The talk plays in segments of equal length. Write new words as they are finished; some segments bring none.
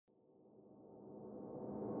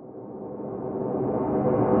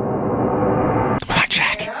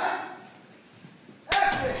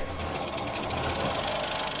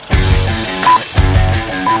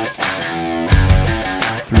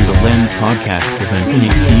podcast with Anthony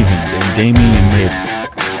Stevens and Damian Mabe.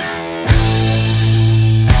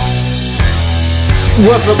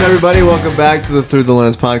 What's up, everybody? Welcome back to the Through the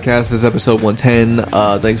Lens podcast. This is episode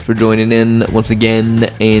 110. Thanks for joining in once again.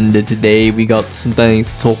 And today we got some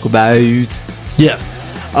things to talk about. Yes.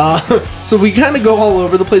 So we kind of go all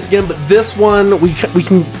over the place again, but this one we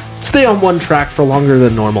can stay on one track for longer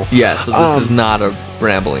than normal. Yeah, so this is not a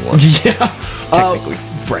rambling one. Yeah. Technically.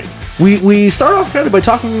 Right. We start off kind of by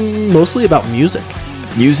talking mostly about music.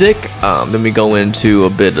 Music, then we go into a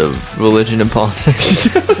bit of religion and politics,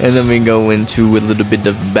 and then we go into a little bit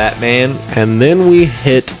of Batman. And then we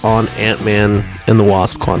hit on Ant-Man and the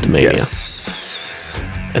Wasp: Quantumania. Yes.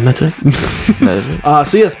 And that's it. That is it.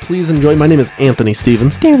 So yes, please enjoy. My name is Anthony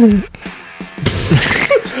Stevens.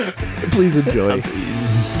 Please enjoy.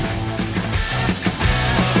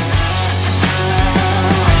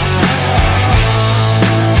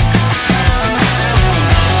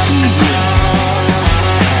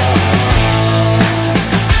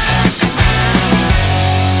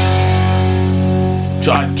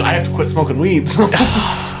 I have to quit smoking weed.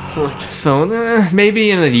 So,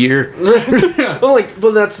 maybe in a year.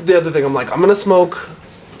 Well, that's the other thing. I'm gonna smoke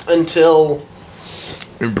until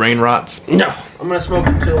Your brain rots. no. I'm gonna smoke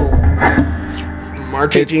until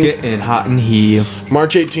March It's 18th. getting hot in here.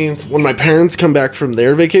 March 18th, when my parents come back from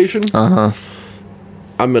their vacation. Uh-huh.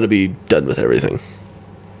 I'm gonna be done with everything.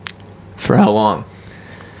 For how long?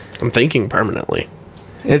 I'm thinking permanently.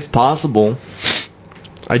 It's possible.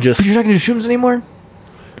 I just You're not going to do shrooms anymore?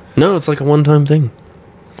 no. It's like a one-time thing.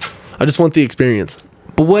 I just want the experience.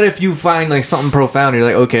 But what if you find like something profound? You're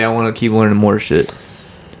like, okay, I want to keep learning more shit.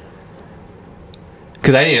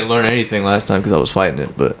 Because I didn't learn anything last time because I was fighting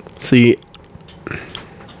it. But See,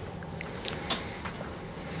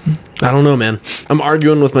 I don't know, man. I'm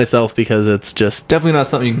arguing with myself because it's just definitely not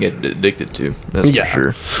something you can get addicted to. That's for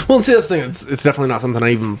sure. Well, see, that's the thing. It's definitely not something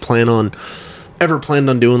I even ever planned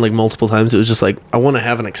on doing like multiple times. It was just like I want to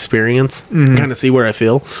have an experience, kind of see where I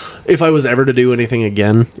feel. If I was ever to do anything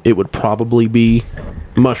again, it would probably be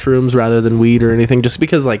mushrooms rather than weed or anything, just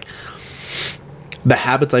because like the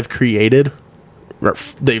habits I've created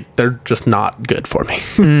they're just not good for me.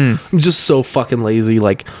 I'm just so fucking lazy.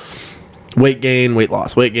 Like weight gain, weight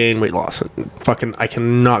loss, weight gain, weight loss. Fucking, I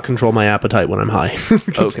cannot control my appetite when I'm high.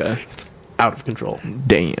 Okay. It's out of control.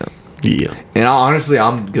 Damn. Yeah. And honestly,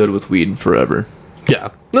 I'm good with weed forever. Yeah,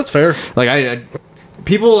 that's fair. Like I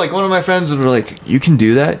people like one of my friends were like, "You can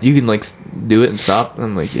do that? You can like do it and stop?"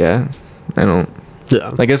 I'm like, "Yeah, I don't."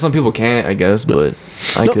 Yeah. I guess some people can't. I guess, but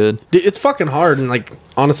I No, could. It's fucking hard, and like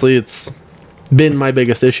honestly, it's been my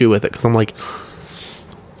biggest issue with it because I'm like,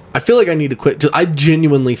 I feel like I need to quit. I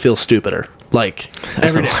genuinely feel stupider. Like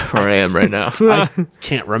every day, where I am right now. I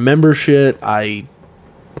can't remember shit. I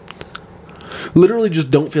literally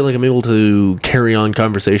just don't feel like I'm able to carry on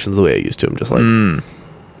conversations the way I used to. I'm just like,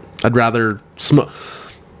 I'd rather smoke.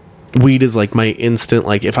 Weed is like my instant.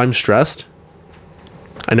 Like if I'm stressed,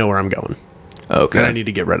 I know where I'm going. Okay. And I need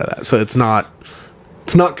to get rid of that. So it's not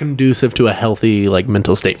conducive to a healthy like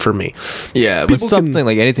mental state for me. Yeah, but People something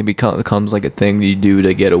like anything becomes like a thing you do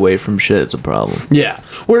to get away from shit. It's a problem Yeah.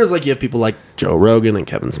 Whereas like you have people like Joe Rogan and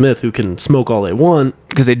Kevin Smith who can smoke all they want.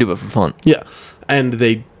 because they do it for fun. Yeah. And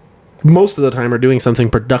they most of the time are doing something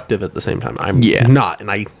productive at the same time. I'm not, and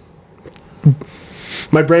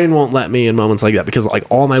my brain won't let me in moments like that because like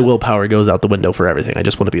all my willpower goes out the window for everything. I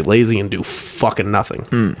just want to be lazy and do fucking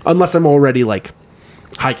nothing. Unless I'm already like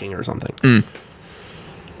hiking or something.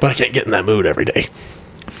 But I can't get in that mood every day.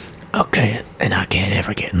 Okay, and I can't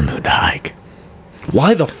ever get in the mood to hike.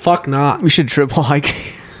 Why the fuck not? We should triple hike.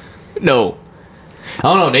 No. I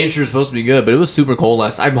don't know, nature's supposed to be good, but it was super cold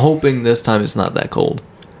last. I'm hoping this time it's not that cold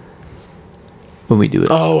when we do it.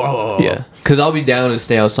 Oh. Yeah, because I'll be down to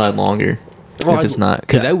stay outside longer Well, if it's not.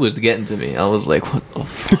 Because that was getting to me. I was like, what the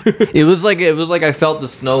fuck? it was like I felt the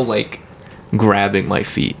snow like grabbing my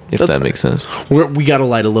feet, if That's that makes sense. We gotta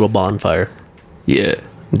light a little bonfire. Yeah.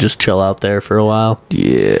 Just chill out there for a while.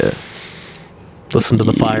 Yeah. Listen to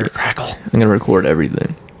the fire crackle. I'm going to record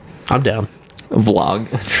everything. I'm down. A vlog.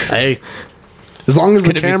 Hey. As long as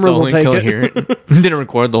the cameras will take it. Didn't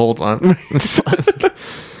record the whole time.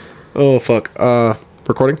 Oh, fuck.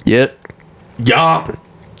 Recording? Yep. Yeah.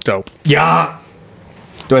 Dope. Yeah.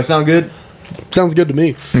 Do I sound good? Sounds good to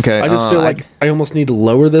me. Okay. I just feel like I almost need to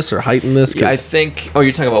lower this or heighten this. Yeah, I think... Oh,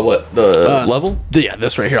 you're talking about what? The level? Yeah,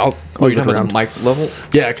 this right here. I'll Oh, move you're it talking around. about the mic level?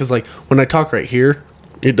 Yeah, because like when I talk right here,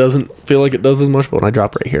 it doesn't feel like it does as much, but when I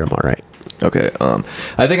drop right here, I'm all right. Okay.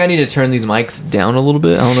 I think I need to turn these mics down a little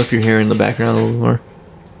bit. I don't know if you're hearing the background a little more.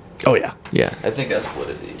 Oh, yeah. Yeah, I think that's what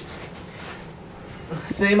it is.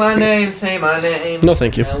 Say my name, say my name. No,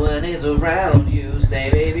 thank you. No one is around you. Say,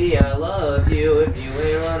 baby, I love you if you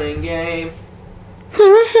ain't running game.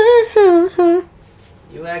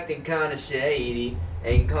 You acting kinda shady.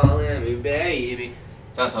 Ain't calling me baby.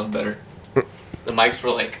 That sounds better. The mics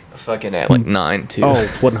were like fucking at like 9 too. Oh,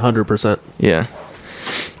 100%. Yeah.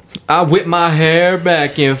 I whip my hair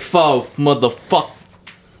back and forth, motherfucker.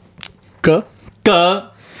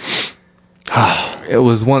 It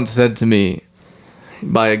was once said to me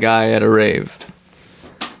by a guy at a rave,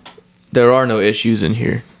 there are no issues in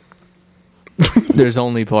here. There's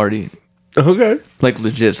only party. Okay. Like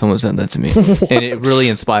legit, someone said that to me. And it really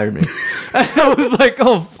inspired me. I was like,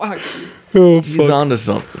 oh fuck. Oh, He's onto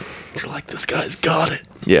something. You're like, this guy's got it.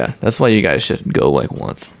 Yeah, that's why you guys should go like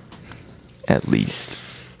once. At least.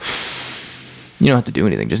 You don't have to do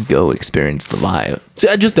anything, just go experience the vibe. See,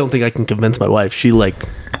 I just don't think I can convince my wife. She like,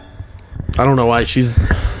 I don't know why she's.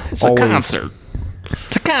 It's a concert.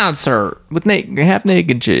 It's a concert with half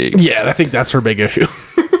naked chicks. Yeah, I think that's her big issue.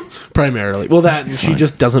 Primarily. Well, that and she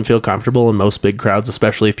just doesn't feel comfortable in most big crowds,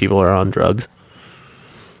 especially if people are on drugs.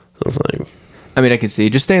 So it's like, I mean, I can see.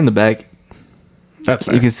 Just stay in the back. that's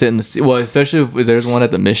fair. You can sit in the seat. Well, especially if there's one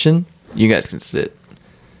at the Mission, you guys can sit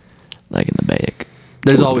like in the back.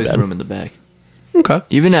 There's Wouldn't be always bad. room in the back. Okay.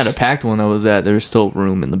 Even at a packed one I was at, there was still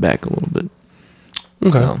room in the back a little bit.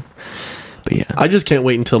 Okay. So, but yeah, I just can't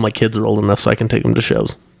wait until my kids are old enough so I can take them to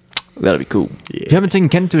shows. that'll be cool. Yeah. You haven't taken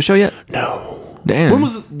Ken to a show yet? No. Damn. When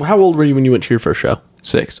was? How old were you when you went to your first show?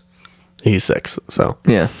 6? He's 6, so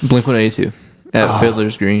Yeah, Blink-182 at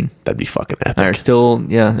Fiddler's Green. that'd be fucking epic. Are still,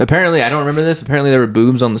 yeah. Apparently, I don't remember this. Apparently, there were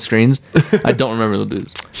boobs on the screens. I don't remember the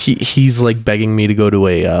boobs. He's like begging me to go to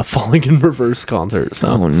a Falling in Reverse concert. So.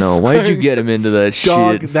 Oh no! Why did you get him into that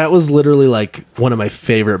Dog, shit? that was literally like one of my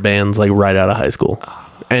favorite bands, like right out of high school,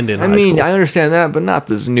 and in I high mean, school. I understand that, but not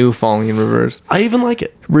this new Falling in Reverse. I even like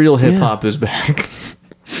it. Real hip hop is back.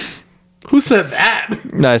 Who said that?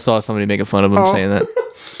 I saw somebody making fun of him saying that.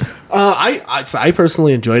 I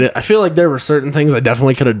personally enjoyed it. I feel like there were certain things I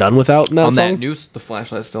definitely could have done without in that On song. that new, the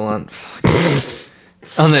flashlight's still on.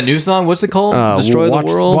 On that new song, what's it called? Destroy watch,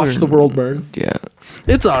 the world. Watch the world burn. Yeah.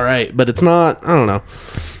 It's all right, but it's not. I don't know.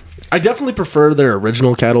 I definitely prefer their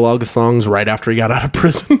original catalog of songs right after he got out of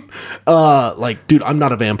prison. Like, dude, I'm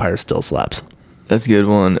Not a Vampire still slaps. That's a good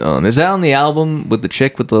one. Is that on the album with the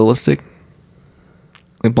chick with the lipstick?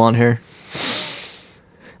 Like blonde hair?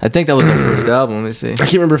 I think that was our first album. Let me see. I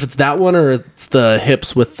can't remember if it's that one or it's the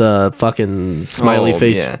hips with the fucking smiley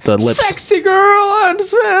face, the lips. Sexy girl, I'm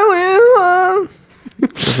just feeling love.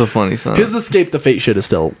 That's a funny song. His Escape the Fate shit is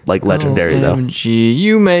still like legendary though. OMG,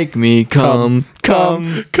 you make me come.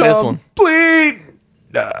 This one. Complete.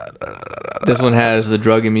 This one has the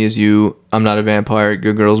drugging me as you. I'm not a vampire.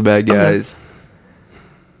 Good girls, bad guys.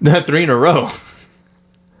 That 3 in a row.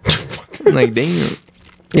 Like damn.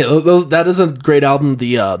 Yeah, that is a great album.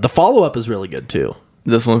 The follow up is really good too.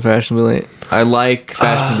 This one, Fashionably Late. I like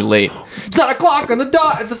Fashionably Late. It's 9 o'clock on the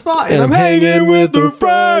dot at the spot, And I'm hanging with the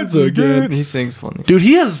friends again. He sings funny. Dude,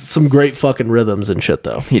 he has some great fucking rhythms and shit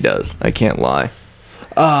though. He does. I can't lie.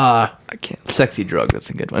 I can't. Sexy Drug. That's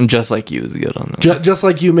a good one. Just Like You is a good one. Just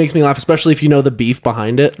Like You makes me laugh, especially if you know the beef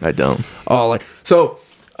behind it. I don't. Oh, like so.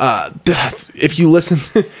 If you listen,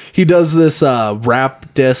 he does this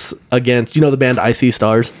rap diss against the band Icy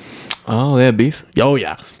Stars. Oh, they have beef? Oh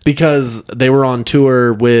yeah, because they were on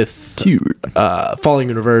tour with Falling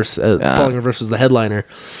in Reverse. Falling in Reverse was the headliner,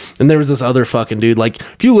 and there was this other fucking dude. Like,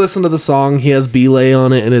 if you listen to the song, he has Belay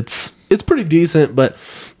on it, and it's pretty decent. But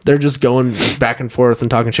they're just going back and forth and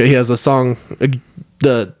talking shit. He has a song.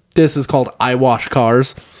 This is called "I Wash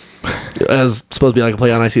Cars," as supposed to be like a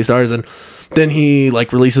play on Icy Stars, and then he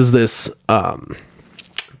like releases this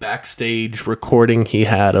backstage recording he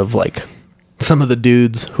had of like some of the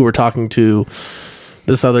dudes who were talking to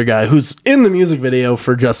this other guy who's in the music video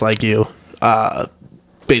for Just Like You,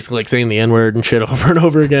 basically like saying the N-word and shit over and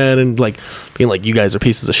over again and like being like, you guys are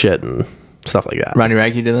pieces of shit and stuff like that. Ronnie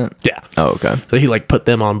Radke did that? Yeah. Oh, okay. So he like put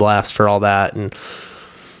them on blast for all that, and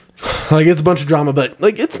like it's a bunch of drama, but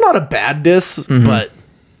like it's not a bad diss, but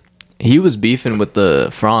He was beefing with the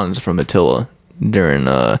Franz from Attila during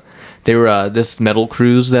they were this metal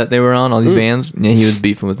cruise that they were on, all these bands. Yeah, he was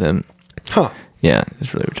beefing with him. huh. Yeah,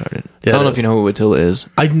 it's really retarded. Yeah, I don't it know is. if you know who Attila is.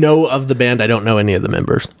 I know of the band, I don't know any of the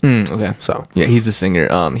members. Okay. So Yeah, he's a singer.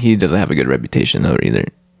 He doesn't have a good reputation though either.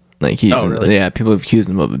 Like he's really? yeah, people have accused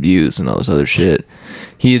him of abuse and all this other shit.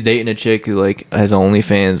 He's dating a chick who like has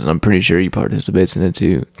OnlyFans, and I'm pretty sure he participates in it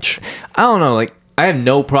too. I don't know, like I have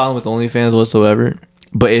no problem with OnlyFans whatsoever,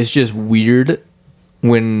 but it's just weird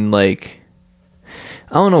when like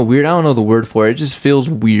I don't know the word for it. It just feels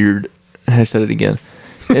weird. I said it again.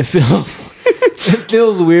 It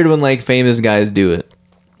feels weird when like famous guys do it.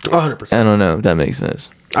 100%. I don't know if that makes sense.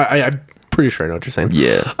 I'm pretty sure I know what you're saying.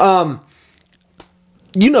 Yeah.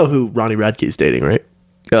 You know who Ronnie Radke's dating, right?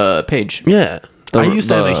 Paige. Yeah. I used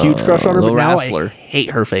to have a huge crush on her, but now wrestler. I hate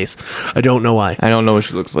her face. I don't know why. I don't know what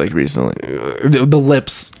she looks like recently. The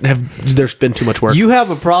lips there's been too much work. You have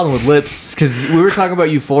a problem with lips because we were talking about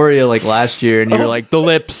Euphoria like last year, and you were like the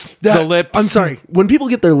lips. I'm sorry. When people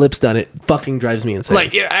get their lips done, it fucking drives me insane.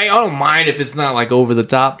 Like, yeah, I don't mind if it's not like over the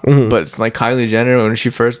top, but it's like Kylie Jenner when she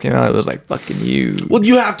first came out, it was like fucking you. Well,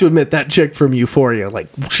 you have to admit that chick from Euphoria, like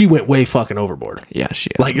she went way fucking overboard. Yeah, she.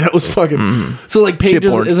 Like that was fucking. So like Paige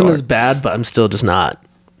porn isn't star. as bad, but I'm still just not.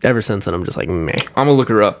 Ever since then, I'm just like meh. I'm gonna look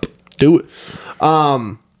her up. Do it.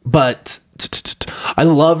 But I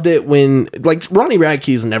loved it when like Ronnie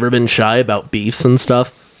Radke's never been shy about beefs and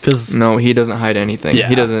stuff because No, he doesn't hide anything. Yeah.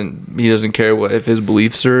 He doesn't care what if his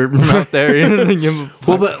beliefs are out there. He doesn't give a fuck.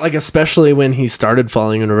 well, but like especially when he started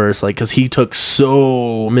Falling in Reverse, like because he took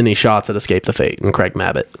so many shots at Escape the Fate and Craig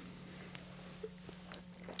Mabbitt.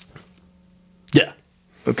 Yeah.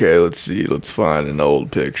 Okay, let's see. Let's find an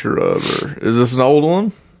old picture of her. Is this an old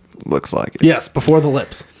one? Looks like it. Yes, before the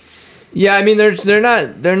lips. Yeah, I mean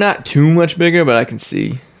they're not too much bigger, but I can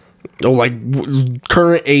see. Oh, like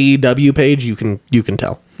current AEW page, you can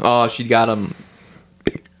tell. Oh, she got them.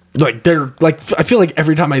 Like they're like I feel like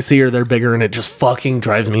every time I see her, they're bigger, and it just fucking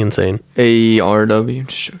drives me insane. AERW.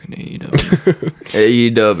 Just joking.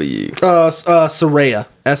 AEW. AEW. Saraya,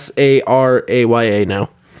 Saraya now.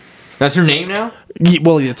 That's her name now.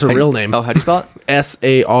 Well, it's her real name. Oh, how do you spell it?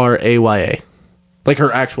 Saraya. Like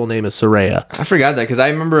her actual name is Saraya. I forgot that because I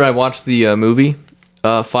remember I watched the movie,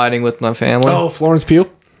 Fighting with My Family. Oh, Florence Pugh.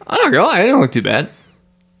 I don't know. I didn't look too bad.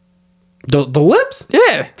 The lips?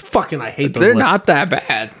 Yeah, Fucking, I hate those they're lips. not that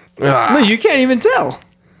bad. Ah. No, you can't even tell.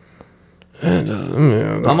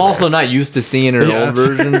 I'm also not used to seeing her Yeah, old that's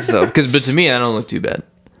version, so but to me, I don't look too bad.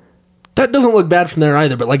 That doesn't look bad from there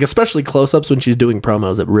either, but like especially close-ups when she's doing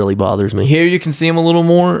promos, it really bothers me. Here you can see them a little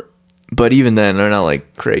more, but even then, they're not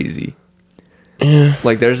like crazy. Yeah.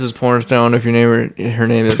 Like there's this porn star. I don't know if her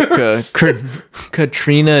name is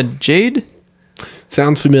Katrina Jade.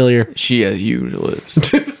 Sounds familiar. She has huge lips.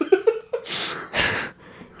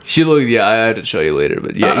 She looked. Yeah, I had to show you later,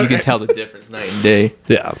 but yeah, you can tell the difference night and day.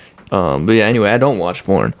 Yeah. But yeah, anyway, I don't watch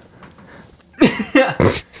porn.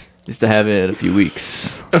 Just to have it in a few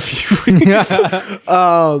weeks. A few weeks.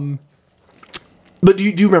 But do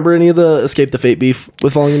you remember any of the Escape the Fate beef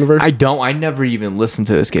with Falling in Reverse? I don't. I never even listened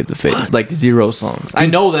to Escape the Fate. Like 0 songs. I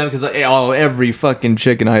know them because every fucking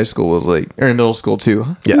chick in high school was like, or in middle school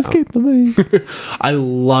too. Yeah. Escape the Fate. I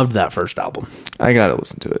loved that first album. I gotta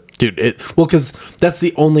listen to it. Dude, because that's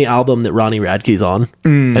the only album that Ronnie Radke's on.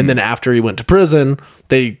 And then after he went to prison,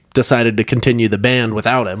 they decided to continue the band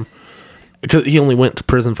without him. Because he only went to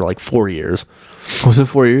prison for like 4 years. Was it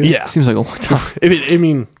 4 years? Yeah. Seems like a long time. I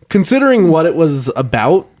mean, considering what it was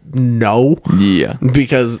about, no. Yeah.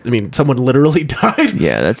 Because, I mean, someone literally died.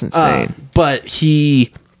 Yeah, that's insane. But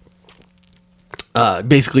he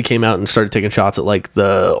basically came out and started taking shots at like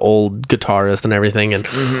the old guitarist and everything. And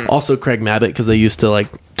also Craig Mabbitt, because they used to like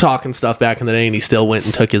talk and stuff back in the day. And he still went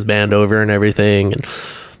and took his band over and everything. And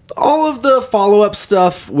all of the follow-up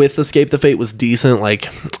stuff with Escape the Fate was decent. Like,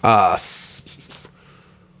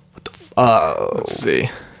 Let's see.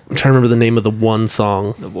 I'm trying to remember the name of the one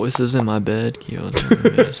song. The voices in my bed.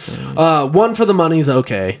 One for the Money's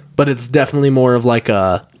okay, but it's definitely more of like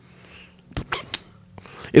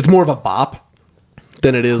it's more of a bop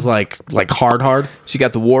than it is like hard. She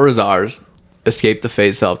got The War Is Ours, Escape the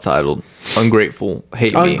Fate, self-titled, Ungrateful,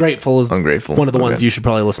 Hate Me. Ungrateful is Ungrateful. one of the ones Okay. you should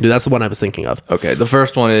probably listen to. That's the one I was thinking of. Okay, the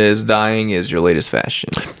first one is Dying Is Your Latest Fashion.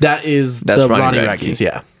 That's That's the Ronnie Ronnie Radke. Radke's,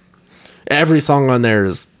 yeah. Every song on there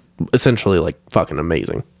is essentially like fucking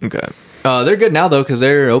amazing. Okay. They're good now though because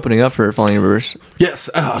they're opening up for Falling in Reverse. Yes.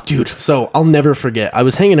 Oh, dude. So I'll never forget. I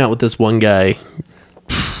was hanging out with this one guy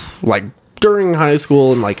like during high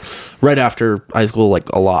school and like right after high school, like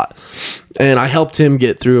a lot. And I helped him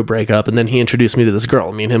get through a breakup, and then he introduced me to this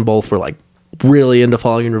girl. Me and him both were like really into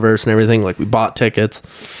Falling in Reverse and everything. Like we bought tickets.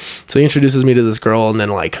 So he introduces me to this girl, and then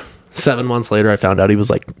like 7 months later I found out he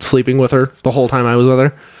was like sleeping with her the whole time I was with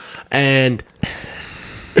her. And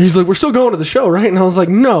he's like, "We're still going to the show, right?" And I was like,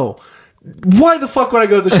 "No. Why the fuck would I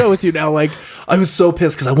go to the show with you now?" Like, I was so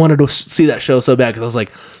pissed because I wanted to see that show so bad because I was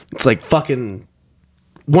like, it's like fucking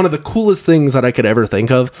one of the coolest things that I could ever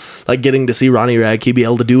think of. Like getting to see Ronnie Radke be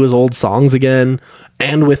able to do his old songs again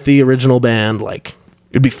and with the original band. Like,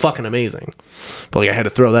 it'd be fucking amazing. But like, I had to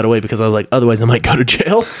throw that away because I was like, otherwise I might go to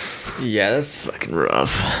jail. Yeah, that's fucking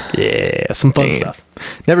rough. Yeah, some fun Damn. stuff.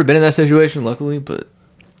 Never been in that situation, luckily, but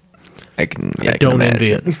I can Don't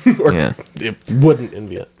envy imagine. it. Or Yeah. it wouldn't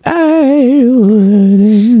envy it. I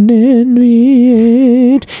wouldn't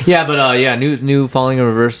envy it. Yeah, but new Falling in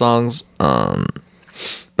Reverse songs.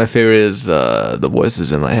 My favorite is The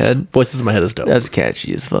Voices in My Head. Voices in My Head is dope. That's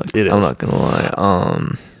catchy as fuck. It is. I'm not gonna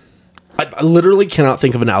lie. I literally cannot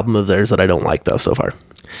think of an album of theirs that I don't like though so far.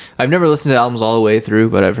 I've never listened to albums all the way through,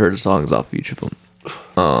 but I've heard songs off each of them.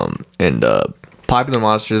 And Popular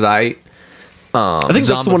Monsters, I think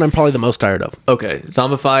that's the one I'm probably the most tired of. Okay,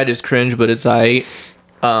 Zombified is cringe, but it's aight.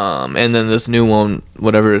 And then this new one,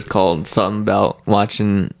 whatever it's called, something about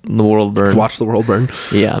watching the world burn. Watch the World Burn.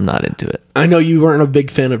 Yeah, I'm not into it. I know you weren't a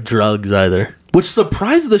big fan of Drugs either, which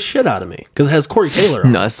surprised the shit out of me because it has Corey Taylor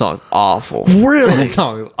on. No, that song's awful. Really? That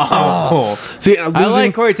song is awful. See, I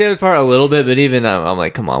like Corey Taylor's part a little bit, but even I'm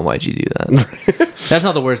like, come on, why'd you do that? That's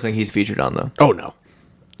not the worst thing he's featured on though. Oh no.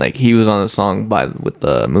 Like he was on a song with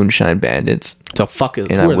the Moonshine Bandits, The fuck is?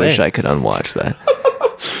 and I wish I could unwatch that.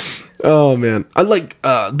 Oh man, I like,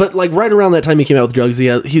 but like right around that time he came out with Drugs, he's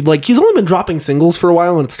only been dropping singles for a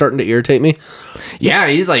while, and it's starting to irritate me. Yeah,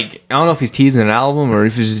 he's like, I don't know if he's teasing an album or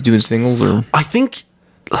if he's just doing singles or. I think,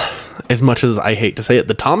 as much as I hate to say it,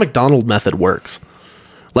 the Tom McDonald method works.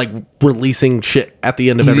 Like releasing shit at the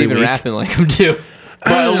end of He's every even week. rapping like him too.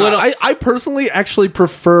 I personally actually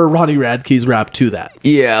prefer Ronnie Radke's rap to that.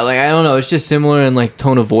 Yeah, like I don't know, it's just similar in like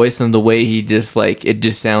tone of voice and the way he just like it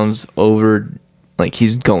just sounds over, like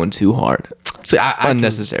he's going too hard. See, I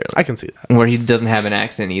Unnecessarily. I can see that. Where he doesn't have an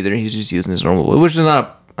accent either. He's just using his normal voice, which is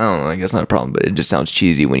not I don't know, I guess not a problem, but it just sounds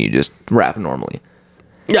cheesy when you just rap normally.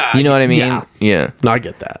 Yeah, You know what I mean? Yeah, Yeah. no, I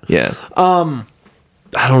get that. Yeah. I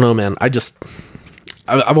don't know, man.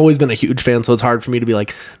 I've always been a huge fan, so it's hard for me to be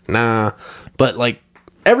like, nah. But like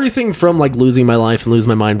everything from like Losing My Life and Lose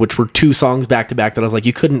My Mind, which were 2 songs back to back that I was like,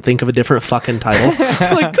 you couldn't think of a different fucking title.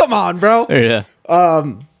 It's like, come on, bro. Yeah.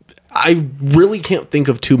 I really can't think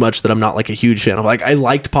of too much that I'm not like a huge fan of. Like I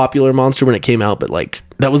liked Popular Monster when it came out, but like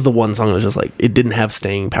that was the one song that was just like it didn't have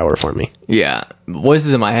staying power for me. Yeah.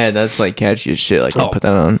 Voices in My Head, that's like catchy as shit. Like I put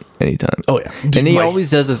that on anytime. Oh yeah. And he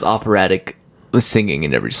always does this operatic singing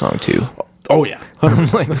in every song too. Oh yeah. I'm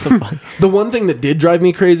like, what the fuck? The one thing that did drive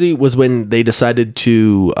me crazy was when they decided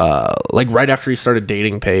to, like right after he started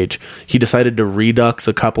dating Paige, he decided to redux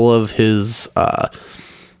a couple of his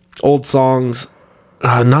old songs.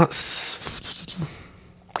 I'll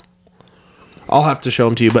have to show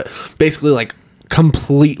them to you, but basically like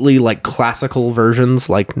completely like classical versions,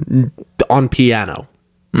 like on piano.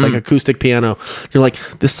 Like acoustic piano. You're like,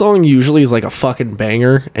 this song usually is like a fucking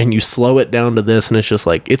banger, and you slow it down to this, and it's just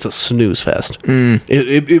like, it's a snooze fest.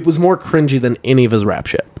 It was more cringy than any of his rap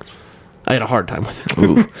shit. I had a hard time with it.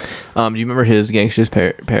 Oof. Do you remember his Gangsta's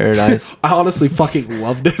Paradise? I honestly fucking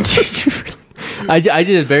loved it. I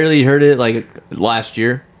just barely heard it like last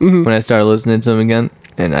year when I started listening to him again,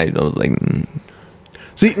 and I was like,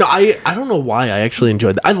 See, no, I don't know why I actually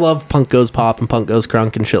enjoyed that. I love Punk Goes Pop and Punk Goes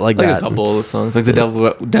Crunk and shit like that. a couple of the songs, like the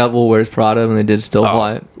Devil Wears Prada, when they did Still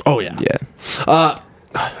Fly. Oh yeah. Yeah.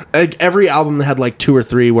 Like every album had like 2 or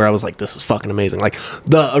 3 where I was like, this is fucking amazing. Like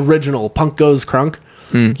the original Punk Goes Crunk,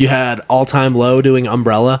 you had All Time Low doing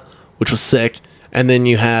Umbrella, which was sick. And then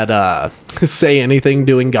you had Say Anything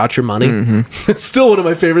doing Got Your Money. It's still one of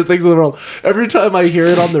my favorite things in the world. Every time I hear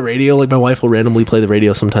it on the radio, like my wife will randomly play the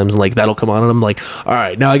radio sometimes, and like that'll come on, and I'm like, all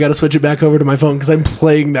right, now I got to switch it back over to my phone because I'm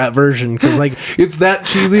playing that version because like it's that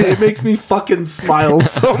cheesy. It makes me fucking smile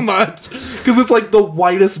so much because it's like the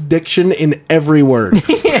whitest diction in every word.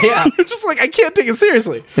 Yeah. You're just like, I can't take it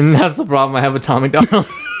seriously. And that's the problem I have with Tom McDonald.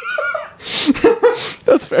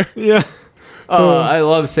 That's fair. Yeah. I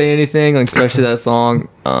love Say Anything, like especially that song.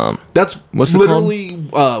 That's What's it literally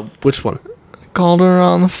which one? Called her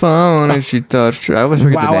on the phone and she touched her. I always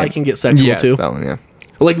forget the Wow, name. I Can Get Sexual Yes, Too. that one, yeah.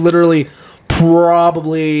 Like literally,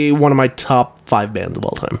 probably one of my top 5 bands of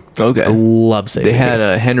all time. Okay. I love Say They Anything.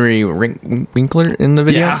 had Henry Winkler in the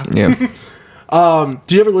video. Yeah.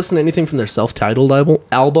 Do you ever listen to anything from their self-titled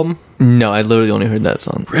album? No, I literally only heard that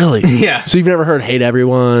song. Really? Yeah. So you've never heard Hate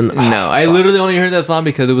Everyone? No, I literally only heard that song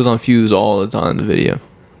because it was on Fuse all the time in the video.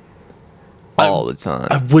 All the time.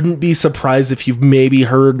 I wouldn't be surprised if you've maybe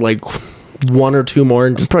heard like 1 or 2 more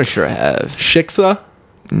and I'm just pretty sure I have. Shiksa.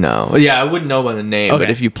 No. Yeah, I wouldn't know by the name, but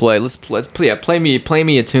Okay. if you play, let's play. Yeah, play me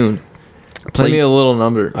a tune. Play me a little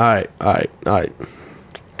number. All right.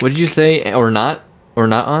 What did you say? Or not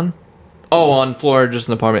on? Oh, on floor, just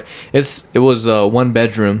an apartment. It was 1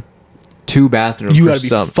 bedroom, 2 bathrooms. You for gotta be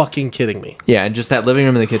some. fucking kidding me. Yeah, and just that living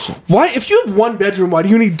room and the kitchen. Why? If you have 1 bedroom, why do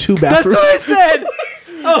you need 2 bathrooms? said.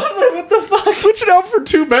 I was like, what the fuck? Switch it out for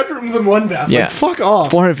 2 bedrooms and 1 bath. Yeah. Like, fuck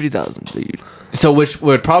off. 450,000, dude. So which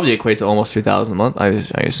would probably equate to almost 3,000 a month, I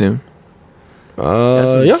assume.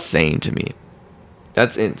 That's Yeah. insane to me.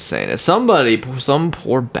 That's insane. If somebody, some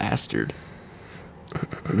poor bastard,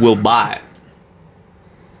 will buy it.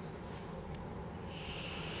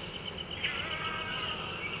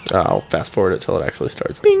 I'll fast forward it till it actually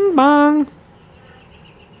starts. Bing bong.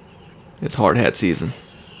 It's hard hat season.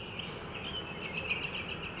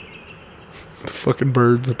 The fucking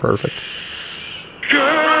birds are perfect.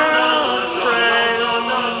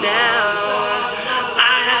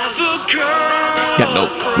 Got nope.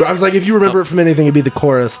 I was like, if you remember it from anything, it'd be the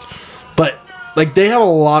chorus. But like, they have a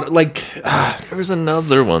lot. Like, There's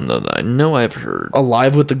another one though that I know I've heard.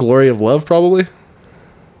 Alive with the Glory of Love, probably.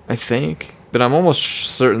 I think, but I'm almost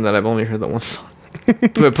certain that I've only heard that one song.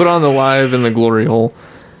 But put on the Live in the Glory Hole.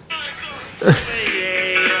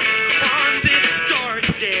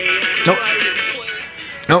 Nope.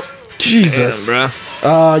 Nope. Jesus. Damn,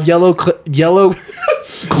 bruh. Yellow. Yellow.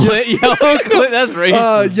 Clit, yellow clit. That's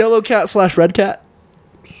racist. Yellow Cat / Red Cat.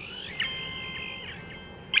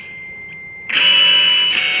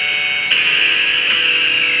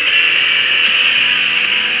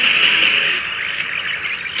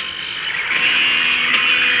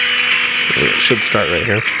 It should start right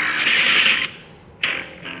here.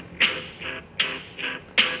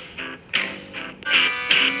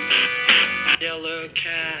 Yellow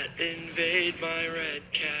cat invade my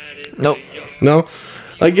red cat. Nope. No,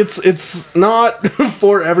 like it's not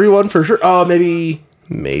for everyone for sure. Oh, maybe.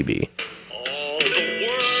 All the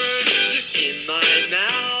words in my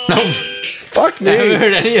mouth. No. Fuck I haven't me.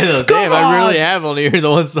 heard any of those. Come Damn, I really on. have only heard the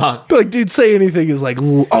one song. Like, dude, Say Anything is like,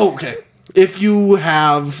 oh, okay. If you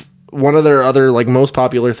have one of their other like most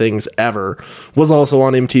popular things ever, was also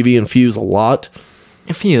on MTV and Fuse a lot.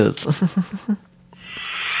 It feels.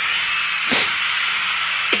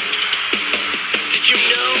 Did you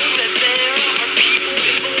know that there are people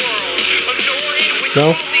in the world annoyed with No.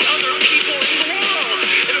 all the other people in the world?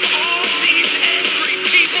 And of all these angry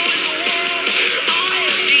people in the world, I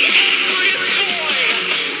am the angriest boy.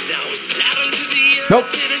 That was stabbed to the earth Nope.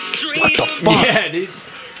 in a stream What the of fuck? Yeah, dude.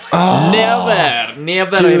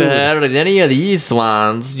 Never Dude. heard any of these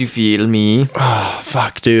ones. You feel me?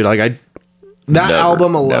 Fuck, dude. Like that Never,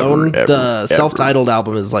 album alone, never, the ever. self-titled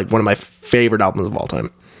album is like one of my favorite albums of all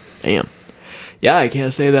time. Damn. Yeah, I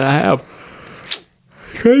can't say that I have.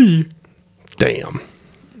 Hey. Damn.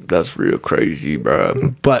 That's real crazy,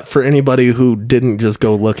 bro. But for anybody who didn't just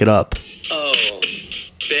go look it up, Oh,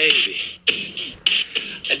 baby.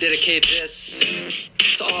 I dedicate this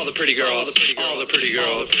to all the pretty girls. All the pretty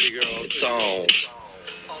girls. It's all.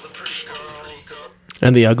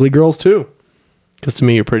 and the ugly girls too, because to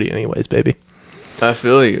me you're pretty anyways, baby. I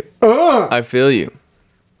feel you. I feel you.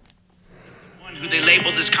 One who they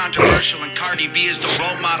labeled as controversial, and Cardi B is the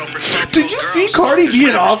role model for 12-year-old Did you girls. see Cardi B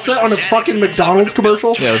and Offset on a fucking McDonald's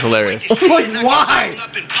commercial? Yeah, it was hilarious. Like, why?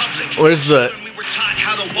 Where's the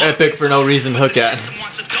epic for no reason hook at?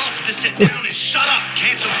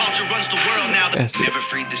 Yes, dude. Never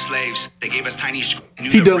freed the slaves. They gave us tiny.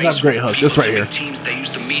 He does have great hooks. It's right here. Teams they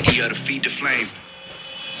used the media to feed the flame.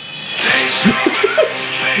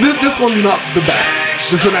 This one's not the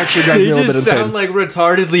best. This one actually drives me You a little bit just insane. sound like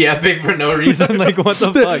retardedly epic for no reason. Like, what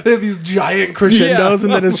the fuck? They have these giant crescendos, Yeah,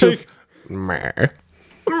 and then it's like- just. Meh.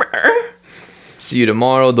 See you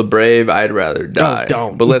tomorrow, The Brave, I'd rather die.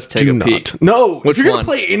 Don't. But let's take Do a not. peek. No. Which if you're one?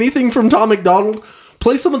 gonna play anything from Tom McDonald,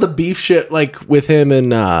 play some of the beef shit like with him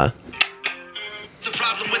and The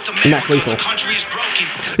problem with Mac America, Lethal. the country is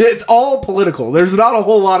broken. it's all political. There's not a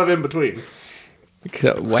whole lot of in between.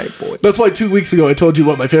 That white boy. That's why 2 weeks ago I told you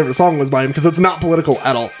what my favorite song was by him, because it's not political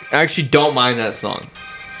at all. I actually don't mind that song.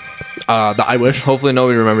 The I Wish. Hopefully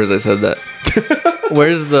nobody remembers I said that.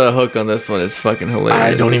 Where's the hook on this one? It's fucking hilarious.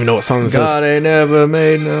 I don't even know what song this God is. ain't never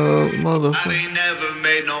made no motherfucker. I ain't never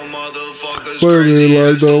made no motherfuckers Where crazy you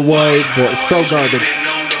like as the one. white boy. So garbage.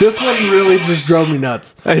 This one really just drove me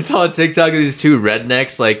nuts. I saw a TikTok of these two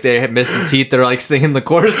rednecks, like they have missing teeth. They're like singing the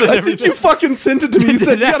chorus and I think everything. you fucking sent it to me. You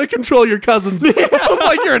said you gotta control your cousins. I was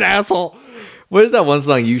like, you're an asshole. What is that one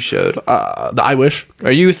song you showed? The I Wish.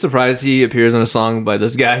 Are you surprised he appears on a song by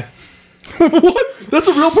this guy? What? That's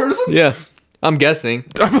a real person? Yeah, I'm guessing.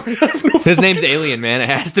 His name's Alien Man. It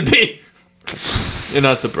has to be. You're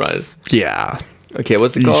not surprised. Yeah. Okay,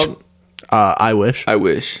 what's it called? I Wish. I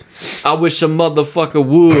wish. I wish a motherfucker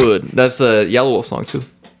would. That's a Yellow Wolf song too.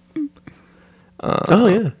 Oh,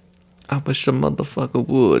 yeah. I wish a motherfucker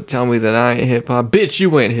would tell me that I ain't hip hop. Bitch,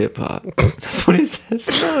 you ain't hip hop. That's what he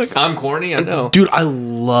says. I'm corny, I know. Dude, I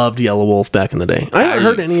loved Yellow Wolf back in the day. I haven't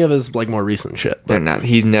heard any of his like more recent shit. They're not.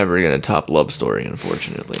 He's never gonna top Love Story,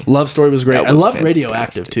 unfortunately. Love Story was great. That I was loved fantastic.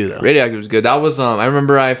 Radioactive too, though. Radioactive was good. That was I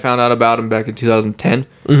remember I found out about him back in 2010,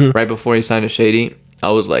 right before he signed to Shady. I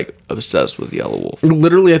was like obsessed with Yellow Wolf.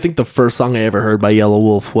 Literally, I think the first song I ever heard by Yellow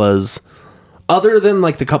Wolf was, other than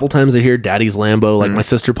like the couple times I hear Daddy's Lambo, like my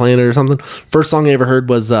sister playing it or something. First song I ever heard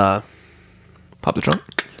was Pop the Trunk.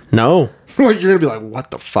 no. You're gonna be like, what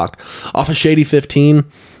the fuck? Off of Shady 15,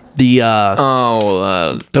 the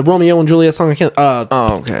Romeo and Juliet song. I can't.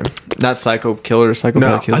 Okay. Not Psycho Killer, Psychopath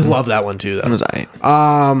No, Killer. I love that one too. That Though. was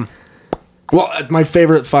aight. Well, my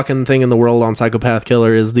favorite fucking thing in the world on Psychopath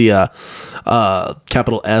Killer is the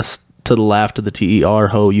capital S to the left of the TER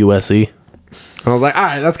Ho USE. And I was like, all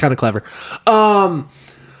right, that's kind of clever. What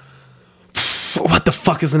the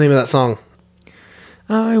fuck is the name of that song?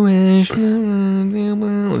 I wish.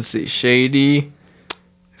 Let's see. Shady.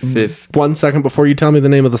 Fifth. 1 second before you tell me the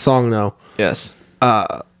name of the song, though. Yes.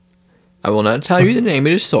 I will not tell you the name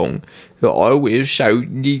of the song. But I will show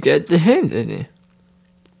you at the end.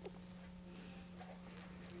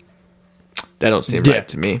 That don't seem Yeah. right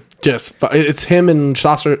to me. It's him and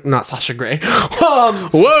not Sasha Grey. Whoa!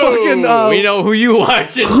 fucking, we know who you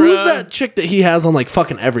watching, Who's bruh. that chick that he has on like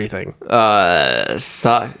fucking everything?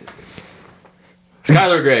 Skylar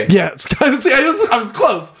Grey. Yeah, see, I was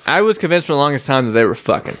close. I was convinced for the longest time that they were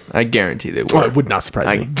fucking. I guarantee they Oh, were. it would not surprise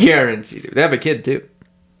I me. guarantee they have a kid too.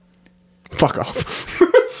 Fuck off.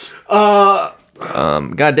 God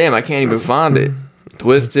damn, I can't even find it.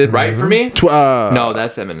 Twisted, right for me? No,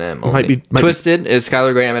 That's Eminem. Only. Might be- Twisted is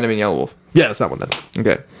Skylar Grey, Eminem, and Yellow Wolf. yeah, it's that one then.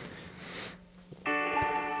 Okay. I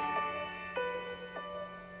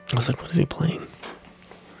was like, what is he playing?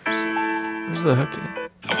 Where's the hook at?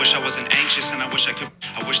 I wish I wasn't anxious and I wish I could.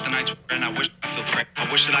 I wish the nights were and I wish I feel great. I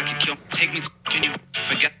wish that I could kill. Take me. Can you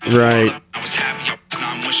forget? Right. I was happy.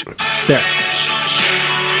 Now I'm wishing. There.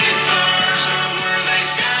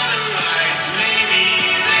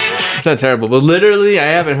 It's not terrible, but literally, I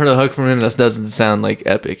haven't heard a hook from him that doesn't sound like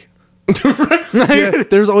epic. Yeah,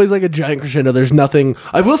 there's always like a giant crescendo. There's nothing.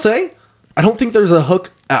 I will say, I don't think there's a hook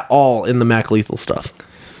at all in the Mac Lethal stuff.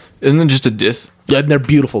 Isn't it just a diss? Yeah, and they're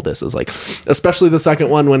beautiful disses. Like, especially the second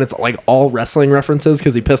one when it's like all wrestling references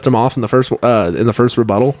because he pissed him off in the first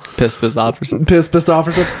rebuttal. Pissed off or something? Pissed off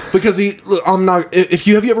or something because I'm not. If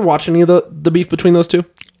you have you ever watched any of the beef between those two?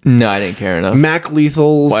 No, I didn't care enough. Mac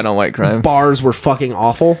Lethal's White on white crime. bars were fucking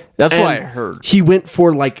awful. That's what And I heard. He went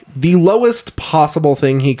for like the lowest possible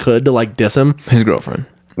thing he could to like diss him. His girlfriend.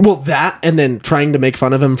 Well, that and then trying to make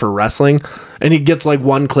fun of him for wrestling. And he gets like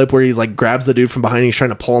one clip where he like grabs the dude from behind and he's trying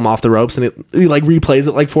to pull him off the ropes and he like replays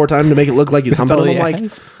it like 4 times to make it look like he's humping all him. he I'm like,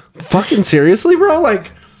 has. fucking seriously, bro? Like,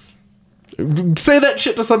 say that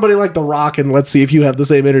shit to somebody like The Rock and let's see if you have the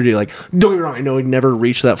same energy. Like, don't get me wrong, I know he never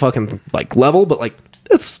reached that fucking like level, but like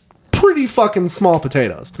it's pretty fucking small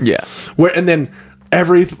potatoes. Yeah. Where and then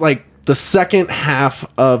every like the second half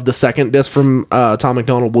of the second disc from Tom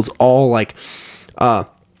McDonald was all like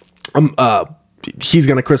he's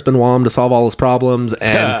gonna Crispin Wam to solve all his problems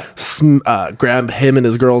and grab him and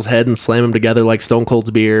his girl's head and slam him together like Stone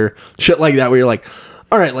Cold's beer, shit like that, where you're like,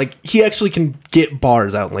 all right, like he actually can get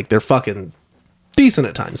bars out and like they're fucking decent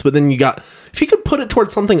at times, but then you got, if he could put it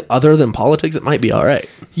towards something other than politics, it might be all right.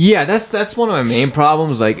 Yeah, that's one of my main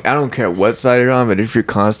problems. Like, I don't care what side you're on, but if you're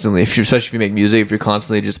constantly, especially if you make music, if you're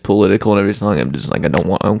constantly just political in every song, I'm just like, I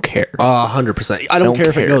don't care. 100%. I don't care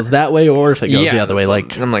if it care. goes that way or if it goes the other way.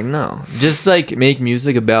 Like, I'm like, no, just like make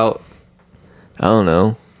music about, I don't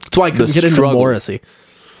know. that's why I couldn't get into struggle. Morrissey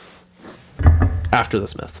after the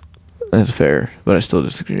Smiths. That's fair, but I still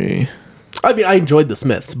disagree. I mean, I enjoyed the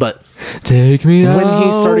Smiths, but Take me when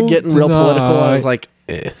he started getting real political, I was like,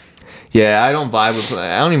 eh. yeah, I don't even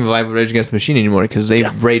vibe with Rage Against the Machine anymore because they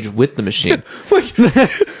rage with the machine. Like,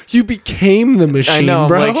 you became the machine, I know,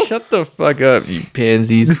 bro. I'm like, shut the fuck up, you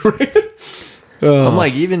pansies. I'm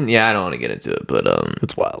like, even, I don't want to get into it, but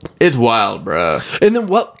It's wild. it's wild, bro. And then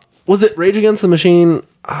what was it? Rage Against the Machine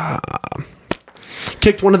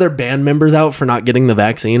kicked one of their band members out for not getting the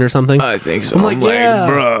vaccine or something. I think so. I'm like, yeah,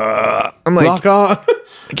 bruh. I'm like, rock on.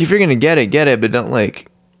 like, if you're gonna get it, but don't like.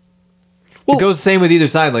 Well- It goes the same with either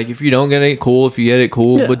side. Like, if you don't get it, cool. If you get it,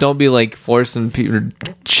 cool. Yeah. But don't be like forcing people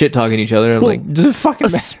shit talking each other. I'm like, just fucking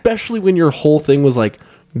Especially when your whole thing was like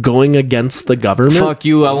going against the government. fuck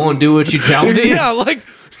you. I won't do what you tell me. Yeah, like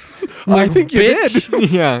I think you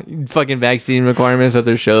did. Yeah, fucking vaccine requirements at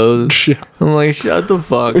their shows. Yeah. I'm like, shut the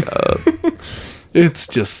fuck up. It's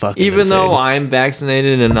just fucking Even insane. though I'm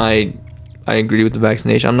vaccinated and I I agree with the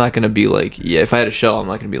vaccination. I'm not gonna be like, yeah. If I had a show, I'm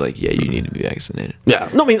not gonna be like, yeah, you need to be vaccinated. Yeah.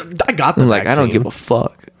 No, I mean, I got the I'm like, vaccine. I don't give a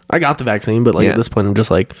fuck. I got the vaccine, but like Yeah. at this point, I'm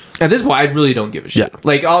just like, At this point, I really don't give a shit. Yeah.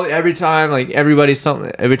 Like every time, like everybody's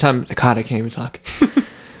something. Every time, God, I can't even talk.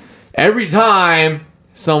 Every time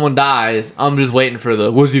someone dies, I'm just waiting for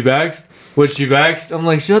the was he vaxxed? Was she vaxxed? I'm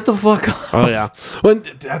like, shut the fuck up. oh yeah. When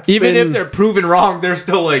that's Even been- if they're proven wrong, they're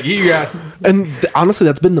still like, you got. and honestly,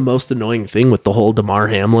 that's been the most annoying thing with the whole Damar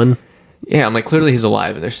Hamlin. Yeah, I'm like, clearly he's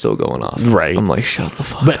alive, and they're still going off. Right. I'm like, shut the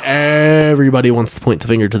fuck. But up. everybody wants to point the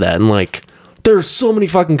finger to that, and like, there's so many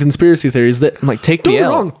fucking conspiracy theories that I'm like, take don't me get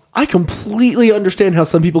me out. wrong. I completely understand how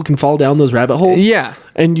some people can fall down those rabbit holes. Yeah.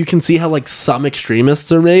 and you can see how like some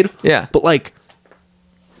extremists are made. Yeah. but like,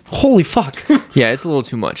 holy fuck. Yeah, it's a little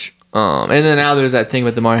too much. And then now there's that thing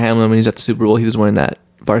with DeMar Hamlin when he's at the Super Bowl. He was wearing that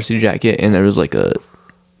varsity jacket, and there was like a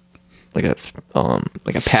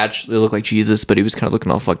patch that looked like Jesus, but he was kind of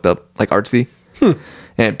looking all fucked up, like artsy.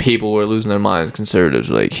 And people were losing their minds. Conservatives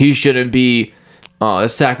were like, he shouldn't be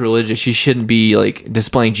sacrilegious. He shouldn't be like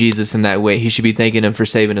displaying Jesus in that way. He should be thanking him for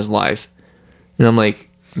saving his life. And I'm like,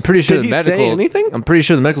 I'm pretty sure Did the he say medical. anything? I'm pretty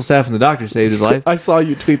sure the medical staff and the doctor saved his life. I saw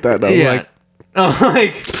you tweet that. And I was Yeah. like, I'm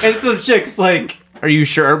like, and some chick's like, are you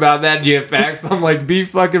sure about that? Do you have facts? I'm like, be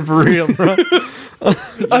fucking for real, bro.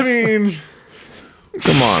 I mean,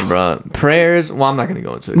 Come on, bro. Prayers. Well, I'm not gonna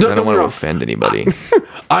go into it 'cause No, I don't no, want to no. offend anybody.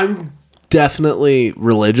 I'm definitely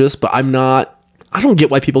religious, but I'm not. I don't get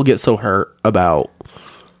why people get so hurt about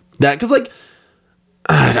that. Because, like,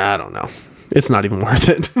 I don't know. It's not even worth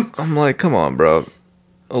it. I'm like, come on, bro.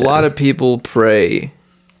 A lot of people pray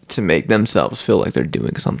to make themselves feel like they're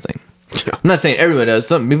doing something. Yeah. I'm not saying everyone does.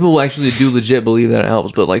 Some people actually do legit believe that it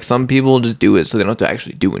helps, but like some people just do it so they don't have to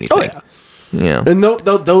actually do anything. Oh, yeah. Yeah. And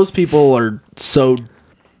those people are so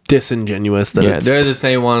disingenuous that Yeah, it's, they're the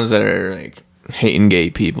same ones that are like hating gay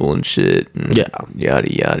people and shit. And Yeah.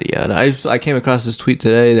 yada yada yada. I came across this tweet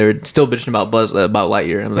today. They were still bitching about about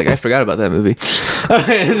Lightyear. I was like, I forgot about that movie.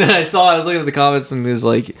 And then I was looking at the comments and it was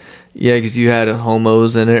like, yeah, because you had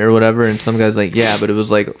homos in it or whatever. And some guy's like, yeah, but it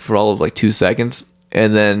was like for all of like 2 seconds.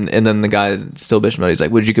 And then the guy still bitching about it. He's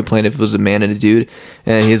like, would you complain if it was a man and a dude?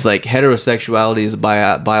 And he's like, heterosexuality is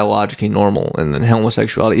biologically normal, and then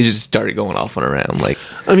homosexuality. He just started going off on a rant. I'm like,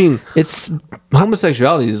 I mean, it's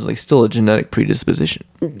homosexuality is like still a genetic predisposition.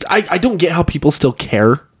 I don't get how people still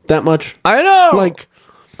care that much. I know. Like,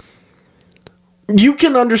 you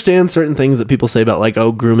can understand certain things that people say about, like,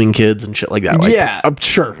 oh, grooming kids and shit like that. Like, Yeah. I'm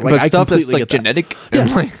sure. Like, but I stuff that's completely like get that. genetic. Yeah.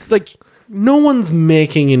 I'm like, Like, no one's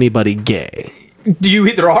making anybody gay. you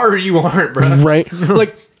either are or you aren't, bro. Right?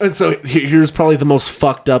 Like, and so here's probably the most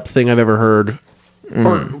fucked up thing I've ever heard,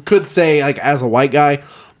 or could say, like, as a white guy,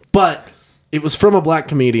 but it was from a black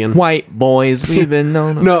comedian. White boys, we've been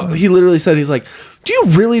known. No, he literally said, he's like, do you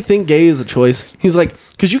really think gay is a choice? He's like,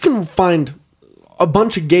 because you can find a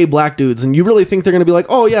bunch of gay black dudes, and you really think they're going to be like,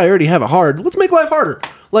 oh, yeah, I already have it hard. Let's make life harder.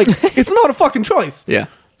 Like, it's not a fucking choice. Yeah.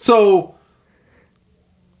 So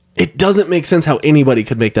it doesn't make sense how anybody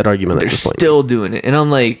could make that argument at They're this point. still doing it. And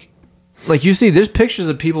I'm like you see, there's pictures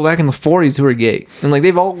of people back in the 40s who are gay. And like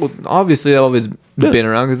they've obviously always been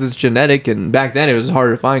around because it's genetic. And back then it was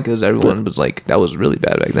harder to find because everyone was like, that was really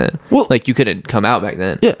bad back then. Well- like you couldn't come out back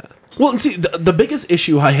then. Yeah. Well, and see, the biggest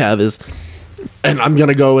issue I have is, and I'm going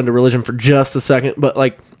to go into religion for just a second, but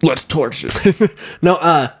like, Let's torch it. no,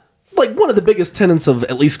 like one of the biggest tenets of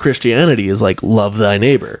at least Christianity is like love thy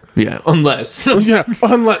neighbor. Yeah. Unless. Yeah,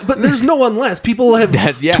 unless, but there's no unless. People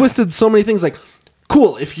have Yeah. twisted so many things. Like,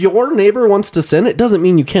 cool, if your neighbor wants to sin, it doesn't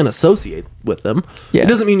mean you can't associate with them. Yeah. It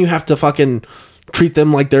doesn't mean you have to fucking treat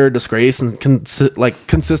them like they're a disgrace and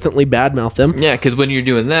consistently badmouth them. Yeah, because when you're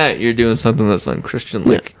doing that, you're doing something that's unchristian.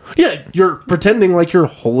 Like, Yeah, you're pretending like you're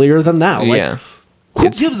holier than thou. Like, yeah. who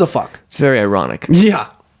gives a fuck? It's very ironic.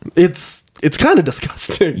 Yeah, it's kind of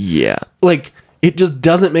disgusting. Yeah. Like, it just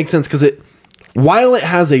doesn't make sense because while it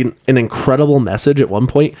has an incredible message at one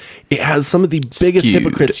point, it has some of the biggest Skewed.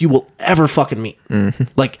 hypocrites you will ever fucking meet.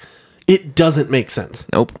 Like, it doesn't make sense.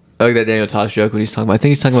 Nope. I like that Daniel Tosh joke when he's talking about, I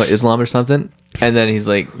think he's talking about Islam or something. And then he's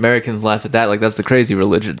like, Americans laugh at that. Like, that's the crazy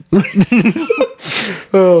religion.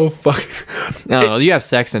 Oh, fuck. I don't know. You have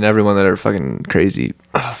sects and everyone that are fucking crazy.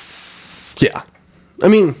 Yeah. I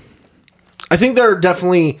mean, I think there are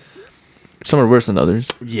definitely... Some are worse than others.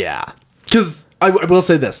 Yeah. Because I will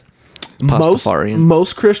say this. Pastafarian.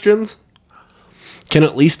 Most Christians can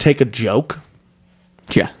at least take a joke,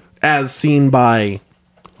 Yeah. as seen by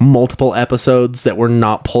multiple episodes that were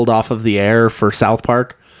not pulled off of the air for South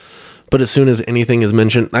Park. But as soon as anything is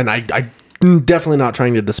mentioned, and I'm definitely not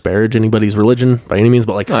trying to disparage anybody's religion by any means,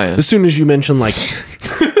 but like, Oh, yeah. as soon as you mention like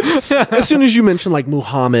as soon as you mention like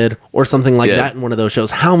Muhammad or something like Yeah. that in one of those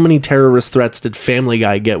shows, how many terrorist threats did Family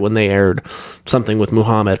Guy get when they aired something with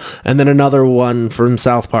Muhammad? And then another one from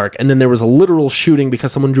South Park. And then there was a literal shooting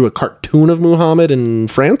because someone drew a cartoon of Muhammad in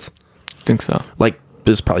France. I think so. Like,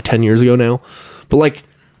 this is probably 10 years ago now. But like,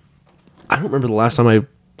 I don't remember the last time I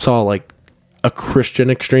saw like a Christian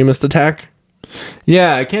extremist attack.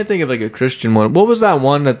 Yeah, I can't think of like a Christian one. What was that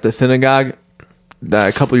one at the synagogue that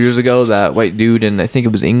a couple years ago? That white dude, and I think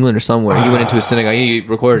it was England or somewhere. He went into a synagogue. He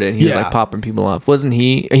recorded it. And he was Yeah. like popping people off. Wasn't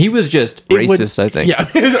he? He was just racist. I think. Yeah,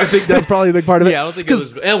 I think that's probably a big part of it. Yeah, I don't think it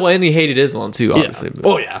was. Well, and he hated Islam too, obviously. Yeah. but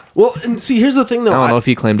Oh yeah. Well, and see, here's the thing though. I don't know if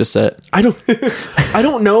he claimed a set. I don't I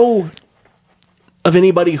don't know of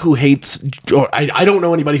anybody who hates, or I don't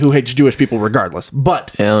know anybody who hates Jewish people regardless,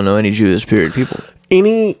 but I don't know any Jewish people.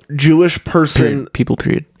 any Jewish person,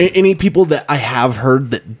 Period. any people that I have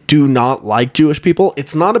heard that do not like Jewish people,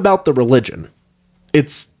 it's not about the religion.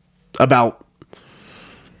 It's about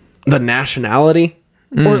the nationality,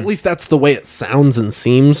 or at least that's the way it sounds and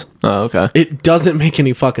seems. Oh, okay. It doesn't make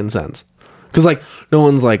any fucking sense. Because, like, no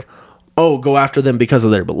one's like, oh, go after them because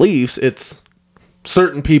of their beliefs. It's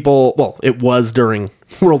certain people, well, it was during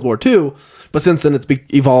World War II, but since then it's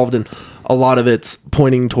evolved, and a lot of it's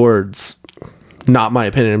pointing towards, not my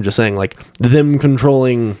opinion, I'm just saying, like, them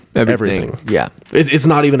controlling everything. Yeah. It's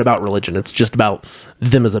not even about religion. It's just about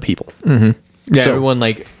them as a people. Yeah, So- everyone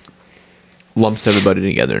like lumps everybody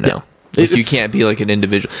together now. Like, you It's- can't be like an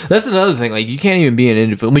individual. That's another thing. Like, you can't even be an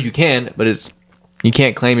individual. I mean, you can, but you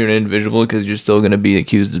can't claim you're an individual because you're still going to be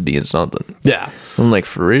accused of being something. Yeah. I'm like,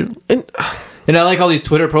 for real? And I like all these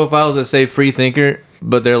Twitter profiles that say free thinker,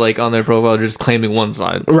 but they're like on their profile just claiming one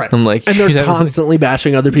side. right. I'm like, and they're is that really- constantly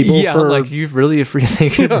bashing other people Yeah, for I'm like, you really a free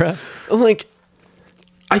thinker, bro? I'm like,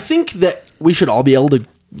 I think that we should all be able to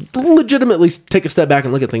legitimately take a step back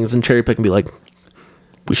and look at things and cherry pick and be like,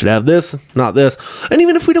 we should have this, not this. And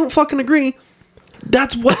even if we don't fucking agree,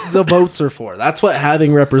 that's what the votes are for. That's what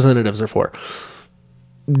having representatives are for.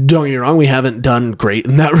 Don't get me wrong, we haven't done great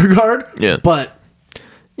in that regard. Yeah. But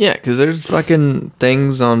Yeah, because there's fucking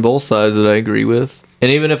things on both sides that I agree with.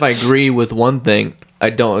 And even if I agree with one thing, I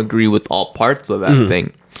don't agree with all parts of that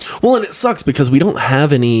thing. well, and it sucks because we don't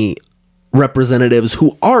have any representatives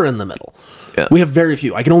who are in the middle. Yeah. We have very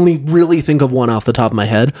few. I can only really think of one off the top of my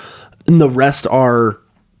head, and the rest are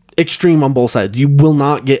extreme on both sides. You will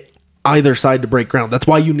not get either side to break ground. That's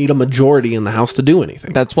why you need a majority in the House to do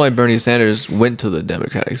anything. That's why Bernie Sanders went to the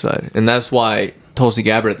Democratic side. And that's why Tulsi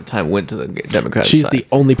Gabbard at the time went to the Democratic She's side. the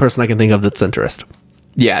only person I can think of that's centrist.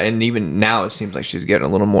 Yeah, and even now it seems like she's getting a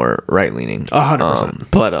little more right-leaning.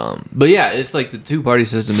 100%. But yeah, it's like the two-party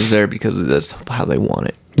system is there because that's how they want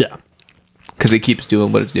it. Yeah. Because it keeps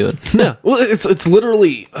doing what it's doing. Yeah. Well, it's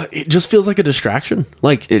literally, it just feels like a distraction.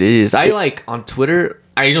 Like, It is. I like on Twitter.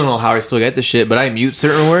 I don't know how I still get the shit, but I mute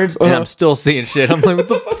certain words and I'm still seeing shit. I'm like, what's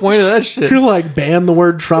the point of that shit? you're like, ban the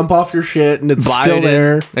word Trump off your shit, and it's still Biden.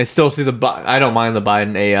 there. I still see I don't mind the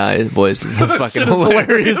Biden AI voices. That's fucking Shit is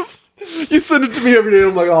hilarious. You send it to me every day.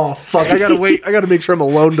 I'm like, oh fuck, I gotta wait. I gotta make sure I'm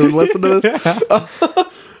alone to listen to this.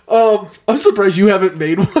 I'm surprised you haven't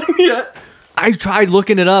made one yet. I tried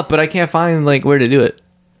looking it up, but I can't find like where to do it.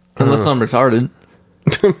 Unless I'm retarded.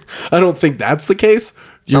 I don't think that's the case.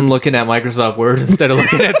 I'm looking at Microsoft Word instead of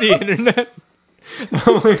looking at the internet.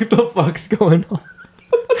 I'm like, what the fuck's going on?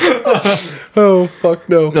 Oh fuck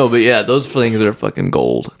no. No, but yeah, those things are fucking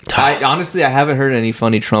gold. I honestly, I haven't heard any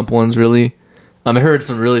funny Trump ones really. I heard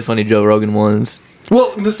some really funny Joe Rogan ones.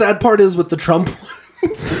 Well, the sad part is with the Trump,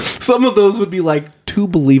 some of those would be like too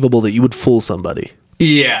believable that you would fool somebody,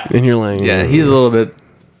 Yeah, and you're like, yeah, he's a little bit.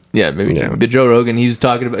 Yeah, maybe. Yeah. But Joe Rogan, he was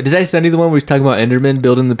talking about. Did I send you the one where he's talking about Enderman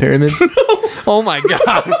building the pyramids? Oh my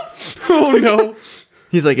god! oh no.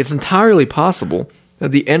 He's like, it's entirely possible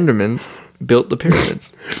that the Endermans built the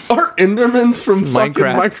pyramids. Are Endermans from fucking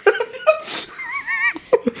Minecraft. Minecraft?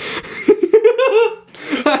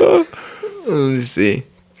 Let me see.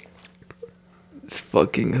 It's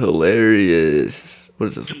fucking hilarious. What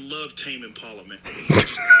is this? Love Tame Impala, man.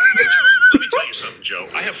 Let me tell you something, Joe.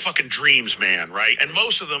 I have fucking dreams, man, right? And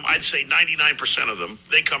most of them, I'd say 99% of them,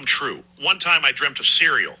 they come true. One time I dreamt of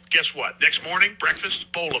cereal. Guess what? Next morning,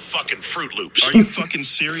 breakfast, bowl of fucking Fruit Loops. Are you fucking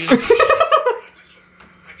serious?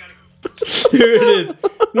 Here it is.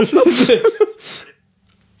 This is it.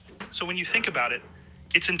 So when you think about it,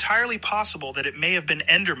 it's entirely possible that it may have been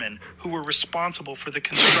Endermen who were responsible for the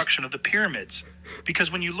construction of the pyramids.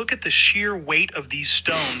 Because when you look at the sheer weight of these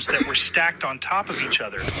stones that were stacked on top of each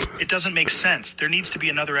other, it doesn't make sense. There needs to be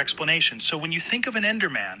another explanation. So when you think of an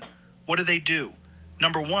Enderman, what do?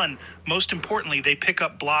 Number one, most importantly, they pick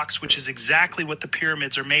up blocks, which is exactly what the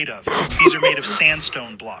pyramids are made of. These are made of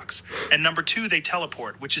sandstone blocks. And number two, they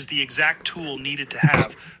teleport, which is the exact tool needed to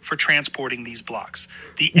have for transporting these blocks.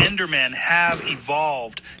 The Endermen have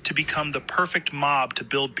evolved to become the perfect mob to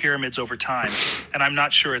build pyramids over time, and I'm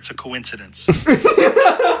not sure it's a coincidence.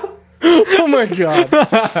 Oh my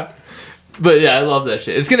god. But yeah, I love that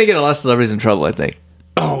shit. It's gonna get a lot of celebrities in trouble, I think.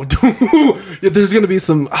 Oh, yeah, there's gonna be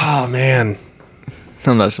some. Oh man.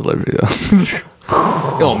 I'm not a celebrity though.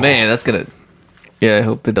 Oh man, that's gonna. Yeah, I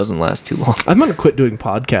hope it doesn't last too long. I'm gonna quit doing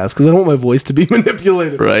podcasts because I don't want my voice to be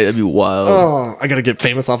manipulated. Right, that'd be wild. Oh, I gotta get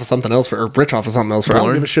famous off of something else or rich off of something else. I don't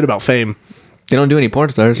Porn? give a shit about fame. They don't do any porn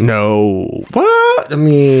stars. No. What? I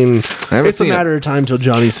mean, haven't it's a seen it. matter of time till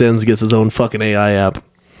Johnny Sins gets his own fucking AI app.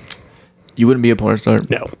 You wouldn't be a porn star.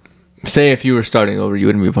 No. Say if you were starting over, you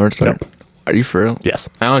wouldn't be a porn star. No. Are you for real? Yes.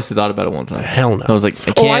 I honestly thought about it one time. Hell no. I was like,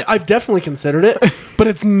 I Oh, can't. I've definitely considered it, but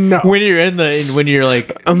it's no. when you're when you're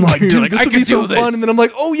like, I'm like, dude, this I would could be so do this. fun, and then I'm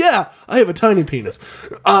like, oh yeah, I have a tiny penis.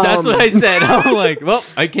 That's what I said. I'm like, well,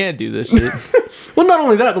 I can't do this shit. Well, not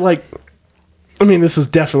only that, but like, I mean, this is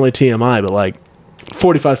definitely TMI, but like,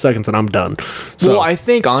 45 seconds and I'm done. So Well, I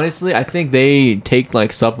think honestly, they take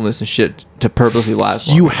like supplements and shit to purposely last.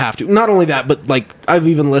 you longer. have to. Not only that, but like, I've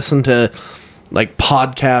even listened to like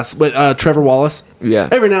podcasts with Trevor Wallace. Yeah.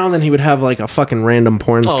 Every now and then he would have like a fucking random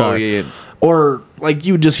porn star. yeah. Or like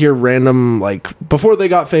you would just hear random, like, before they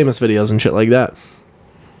got famous videos and shit like that,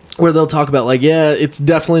 where they'll talk about like, yeah, it's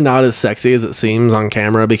definitely not as sexy as it seems on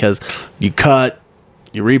camera because you cut,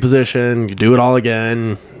 you reposition, you do it all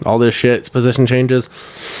again, all this shit, it's position changes.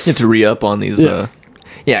 You have to re-up on these. Yeah.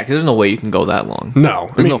 Yeah, because there's no way you can go that long. No, I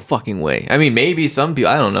There's mean- no fucking way. I mean, maybe some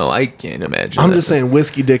people. I don't know. I can't imagine. I'm that. just saying,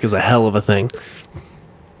 whiskey dick is a hell of a thing.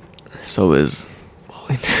 So is.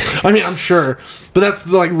 I mean, I'm sure, but that's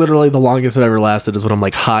like literally the longest I've ever lasted is when I'm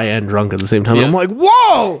like high and drunk at the same time. Yeah. I'm like,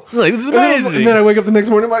 whoa! Like, this is And then amazing. and then I wake up the next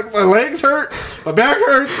morning, I'm like, my legs hurt, my back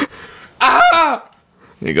hurts. Ah!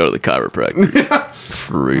 You go to the chiropractor.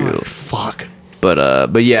 For real. Fuck.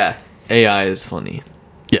 But yeah, AI is funny.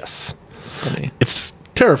 Yes. It's funny. It's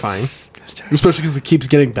terrifying, especially because it keeps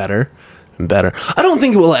getting better and better. I don't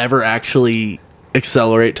think it will ever actually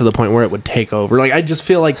accelerate to the point where it would take over. Like, I just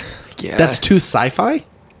feel like Yeah. that's too sci-fi.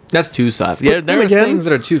 That's too soft. Yeah, But there then are again- things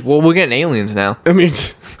that are too. Well, we're getting aliens now. I mean,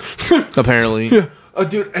 Apparently,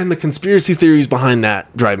 dude, and the conspiracy theories behind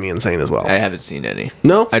that drive me insane as well. I haven't seen any.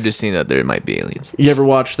 No? I've just seen that there might be aliens. You ever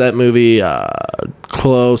watched that movie,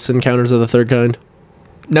 Close Encounters of the Third Kind?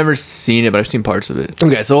 Never seen it, but I've seen parts of it.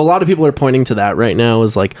 Okay, so a lot of people are pointing to that right now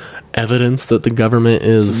as like evidence that the government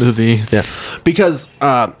is Movie. Yeah, because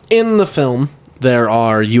in the film there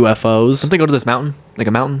are UFOs. Don't they go to this mountain? Like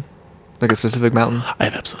a mountain? Like a specific mountain? I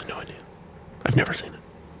have absolutely no idea. I've never seen it.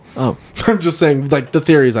 Oh. I'm just saying, like, the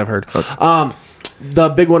theories I've heard. The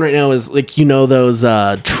big one right now is like, you know, those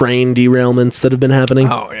train derailments that have been happening.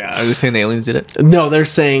 Oh, yeah. Are they saying the aliens did it? No, they're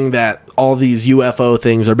saying that all these UFO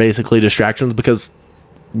things are basically distractions because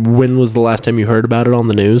when was the last time you heard about it on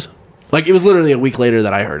the news? Like, it was literally a week later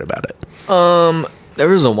that I heard about it. There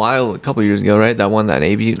was a couple years ago, right? That one, that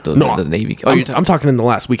Navy. The Navy. Oh, I'm talking in the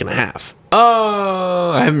last week and a half.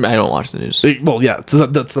 Oh, I don't watch the news. Well, yeah, so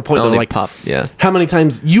that's the point. I Though, only like, pop. Yeah. how many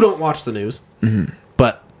times you don't watch the news,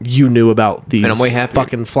 but you knew about these And I'm way happier.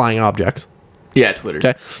 fucking flying objects? Yeah, Twitter.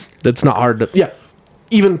 Okay, that's not hard to. Yeah,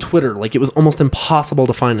 even Twitter, like, it was almost impossible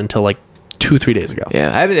to find until like 2-3 days ago.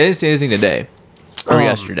 Yeah, I didn't see anything today or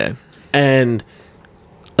yesterday. And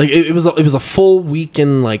like it was a full week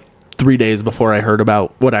and like 3 days before I heard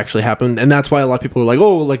about what actually happened, and that's why a lot of people were like,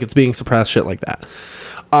 oh, like, it's being suppressed, shit like that.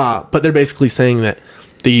 But they're basically saying that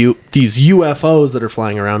these UFOs that are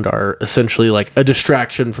flying around are essentially like a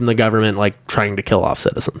distraction from the government, like trying to kill off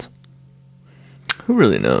citizens. Who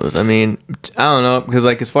really knows? I mean, I don't know, because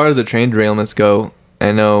like as far as the train derailments go,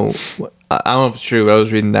 I know I don't know if it's true, but I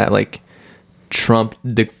was reading that like Trump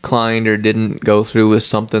declined or didn't go through with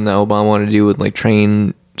something that Obama wanted to do with like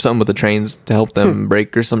something with the trains to help them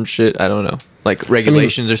break or some shit. I don't know, like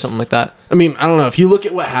regulations or something like that. I mean, I don't know. If you look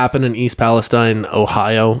at what happened in East Palestine,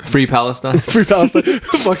 Ohio, Free Palestine. Free Palestine,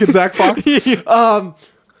 fucking Zach Fox.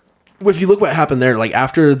 If you look what happened there, like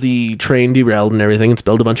after the train derailed and everything, it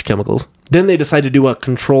spilled a bunch of chemicals. Then they decided to do a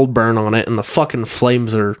controlled burn on it, and the fucking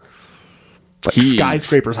flames are like Huge.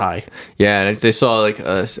 skyscrapers high. Yeah, and they saw like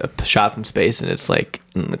a shot from space, and it's like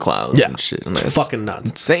in the clouds Yeah, and shit. I'm it's like, that's fucking nuts.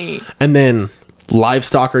 insane. And then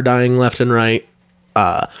livestock are dying left and right.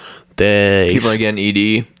 People are getting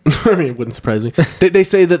ED. I mean, it wouldn't surprise me. They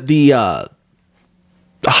say that the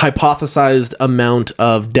hypothesized amount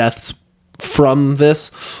of deaths from this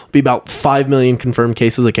will be about 5 million confirmed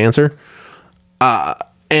cases of cancer.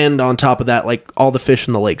 And on top of that, like all the fish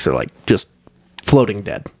in the lakes are like just floating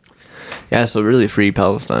dead. Yeah, so really free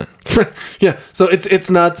Palestine. Yeah, so it's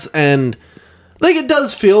nuts, and like it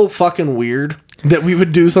does feel fucking weird that we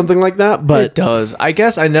would do something like that, but It does. I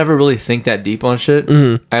guess I never really think that deep on shit.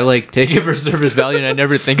 I like take it for surface value and I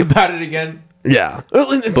never think about it again. yeah.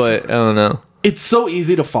 Well, and But I don't know. it's so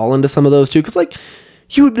easy to fall into some of those too, because like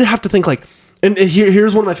you would have to think like, and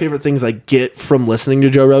here's one of my favorite things I get from listening to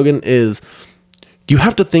Joe Rogan is you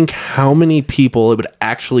have to think how many people it would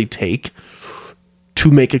actually take to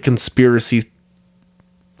make a conspiracy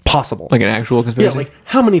possible. Like an actual yeah, conspiracy? like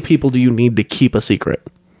how many people do you need to keep a secret?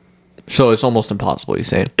 So it's almost impossible, you're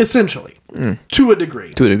saying? Essentially, to a degree,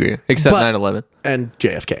 To a degree. Except But- 9/11. and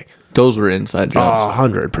JFK. Those were inside jobs.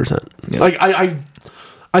 100%. Like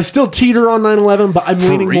I still teeter on 9/11, but I'm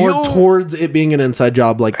leaning real? more towards it being an inside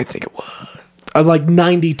job. Like I think it was. like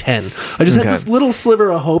 90-10. I just Okay. had this little sliver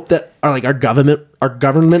of hope that our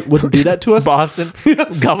government wouldn't do that to us. Boston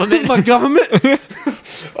government. My government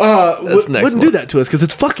That's next wouldn't do one. that to us because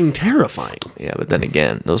it's fucking terrifying. Yeah, but then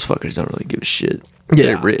again, those fuckers don't really give a shit. Yeah.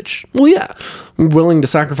 They're rich. Well, yeah, we're willing to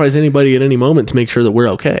sacrifice anybody at any moment to make sure that we're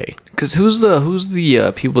okay. Because who's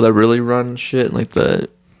the people that really run shit? Like those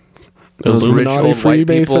Illuminati, rich old white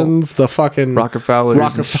people? Freemasons, the fucking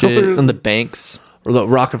Rockefellers and shit. And the banks. or the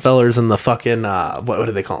Rockefellers and the fucking what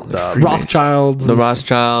do they call them? The Freemasons. Rothschilds, The and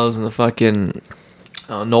Rothschilds and the fucking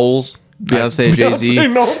Knowles. Beyonce, Jay-Z.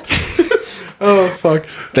 Oh fuck!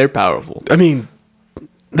 They're powerful. I mean,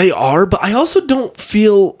 they are, but I also don't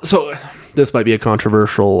feel so. This might be a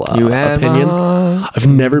controversial opinion. I've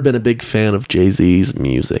never been a big fan of Jay-Z's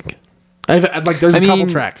music. I've like there's a couple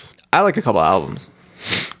tracks, I like a couple albums.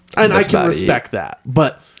 and I That's can about respect that,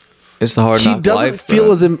 but It's the hard he knock doesn't life. feel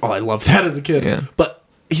bro. as I love that as a kid, Yeah. but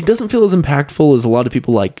he doesn't feel as impactful as a lot of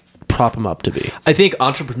people like prop him up to be. I think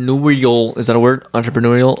entrepreneurial, is that a word?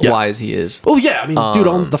 Entrepreneurial Yeah. wise he is. Oh yeah, I mean, dude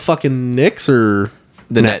owns the fucking Knicks or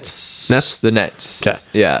The Nets. The Nets. 'Kay.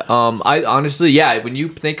 Yeah. I honestly, when you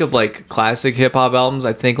think of like classic hip hop albums,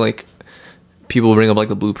 I think like people bring up like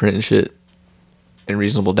the Blueprint and shit and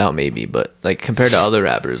Reasonable Doubt maybe, but like compared to other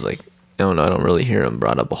rappers, like I don't know, I don't really hear him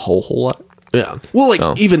brought up a whole lot. Yeah. Well, like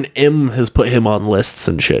So. even M has put him on lists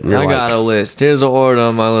and shit. And you're I like, got a list. Here's an order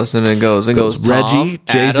on my list, and it goes Reggie, Tom,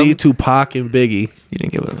 Jay-Z, Adam. Tupac, and Biggie. You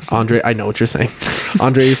didn't get what I was saying. Andre, I know what you're saying.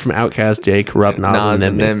 Andre from Outkast, Jay, Corrupt, Nas, Nas and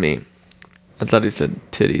and Nemi. then me. I thought he said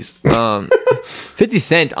titties. 50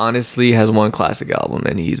 Cent honestly has one classic album,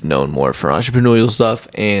 and he's known more for entrepreneurial stuff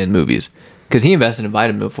and movies. Because he invested in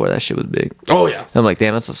Vitamin before that shit was big. Oh yeah. I'm like,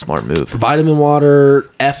 damn, that's a smart move. Vitamin water,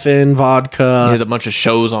 effin, vodka. He has a bunch of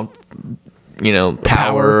shows on,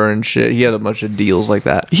 Power and shit. He has a bunch of deals like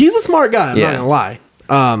that. He's a smart guy. I'm Yeah. not gonna lie.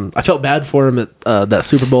 I felt bad for him at that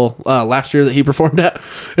Super Bowl last year that he performed at,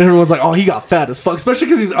 and everyone's like, "Oh, he got fat as fuck," especially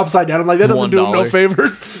because he's upside down. I'm like, that doesn't do him no $1.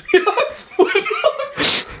 favors.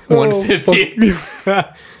 150.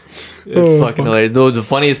 It's fucking hilarious. Though the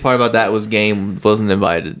funniest part about that was Game wasn't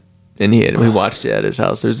invited. And we watched it at his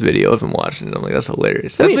house. There's video of him watching it. I'm like, that's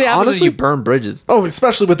hilarious. That's mean, what happens honestly- when you burn bridges. Oh,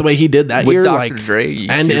 especially with the way he did that With year, Dr. like Dre.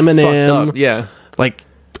 and you're Eminem. fucked up. Yeah. Like,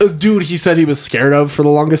 a dude, he said he was scared of for the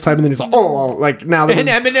longest time, and then he's like, "Oh, like now that And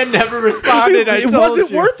was- Eminem never responded. I it told wasn't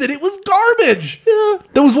you. worth it. It was garbage. Yeah.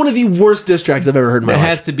 That was one of the worst diss tracks I've ever heard in my It life.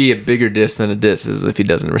 has to be a bigger diss than a diss is if he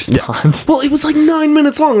doesn't respond. Well, it was like 9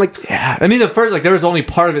 minutes long. Like, Yeah. I mean, the first, there was only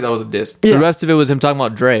part of it that was a diss. Yeah. The rest of it was him talking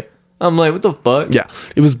about Dre. I'm like, what the fuck? yeah,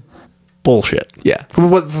 it was bullshit. Yeah.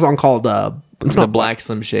 What's the song called? It's The not Black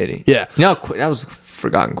Slim Shady. Yeah. That was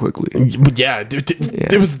forgotten quickly. But yeah, dude,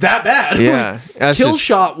 it was that bad. Yeah. That's Kill just-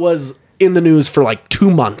 Shot was in the news for like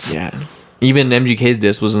 2 months. Yeah. Even MGK's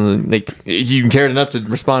diss wasn't like you cared enough to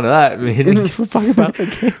respond to that. I mean, he didn't give a fuck about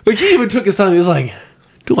that. Like he even took his time. He was like,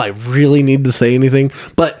 "Do I really need to say anything?"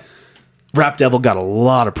 But Rap Devil got a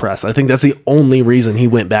lot of press. I think that's the only reason he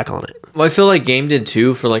went back on it. Well, I feel like Game did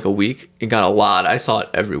too for like a week. It got a lot. I saw it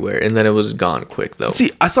everywhere, and then it was gone quick though.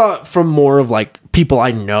 See, I saw it from more of like people I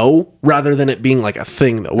know rather than it being like a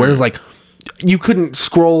thing though. Whereas like you couldn't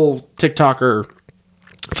scroll TikTok or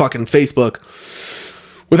fucking Facebook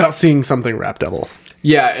without seeing something Rap Devil.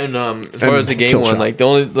 Yeah, and as far And as the Game Kill one, Shot. like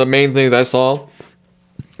the main things I saw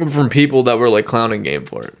were from people that were like clowning Game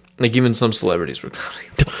for it. Like even some celebrities were clowning.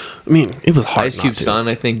 I mean, it was hard. Ice not Cube's to. son,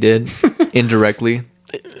 I think, did indirectly.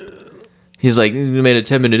 He's like, you made a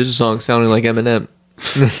 10-minute diss song sounding like Eminem.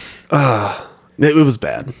 It was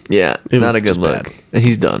bad. Yeah, It not was a good just look. bad. And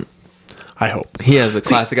he's done. I hope. He has a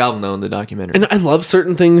classic album though in the documentary. And I love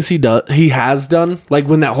certain things he has done, like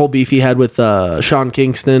when that whole beef he had with Sean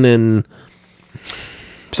Kingston and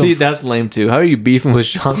See, that's lame too. How are you beefing with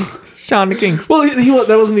Sean Sean Kingston. Well,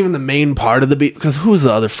 that wasn't even the main part of the beat, because who was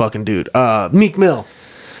the other fucking dude? Meek Mill.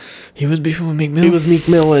 He was beefing with Meek Mill. He was Meek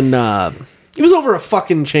Mill, and it was over a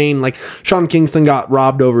fucking chain. Like, Sean Kingston got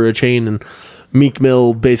robbed over a chain, and Meek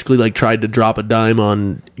Mill basically like tried to drop a dime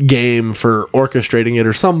on Game for orchestrating it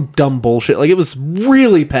or some dumb bullshit. Like, it was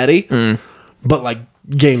really petty, but like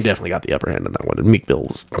Game definitely got the upper hand on that one. And Meek Mill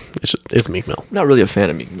was it's Meek Mill. Not really a fan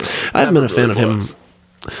of Meek Mill. I haven't been a fan of him.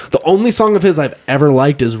 The only song of his I've ever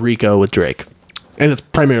liked is Rico with Drake, and it's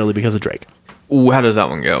primarily because of Drake. Ooh, how does that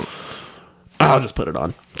one go? I'll just put it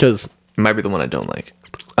on because It might be the one I don't like.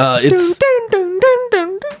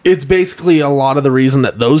 It's basically a lot of the reason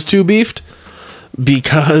that those two beefed,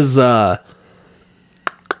 because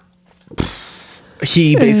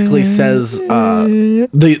he basically says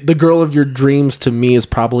the girl of your dreams to me is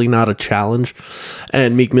probably not a challenge,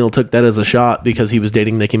 and Meek Mill took that as a shot because he was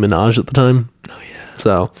dating Nicki Minaj at the time. Oh yeah,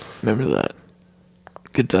 so remember that.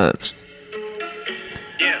 Good times.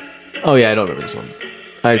 Yeah. Oh yeah, I don't remember this one.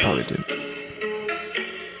 I probably do.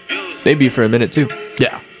 Maybe for a minute too.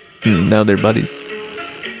 yeah, Now they're buddies.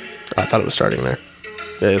 I thought it was starting there.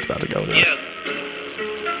 Yeah, it's about to go now. Yeah.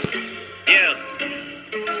 Yeah.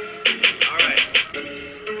 All right.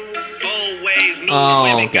 Always knew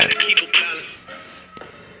women okay. gotta keep a balance.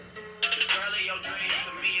 Girl of your dreams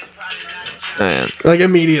for me is probably not a challenge. Man, Like,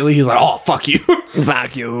 immediately he's like, "Oh, fuck you."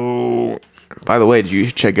 fuck you. By the way, did you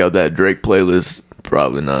check out that Drake playlist?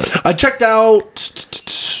 Probably not. I checked out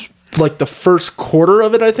like the first quarter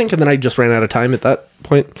of it, I think, and then I just ran out of time at that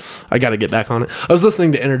point. I got to get back on it. I was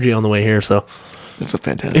listening to Energy on the way here, so It's a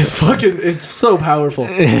fantastic. it's so powerful.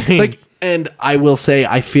 Like, and I will say,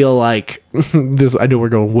 I feel like this. I know we're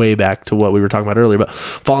going way back to what we were talking about earlier, but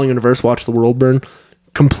Falling Universe, Watch the World Burn,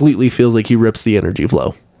 completely feels like he rips the Energy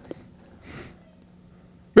flow.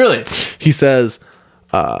 Really? He says,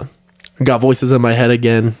 "Got voices in my head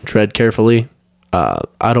again. Tread carefully.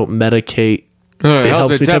 I don't medicate." It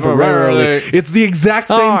helps me temporarily. It's the exact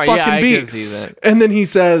same fucking beat. I can see that. And then he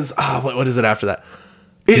says, what is it after that?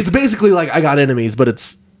 It's basically like I Got Enemies, but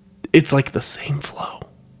it's like the same flow.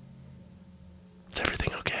 Is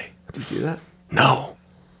everything okay? Did you see that? No.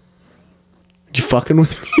 You fucking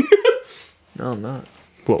with me? No, I'm not.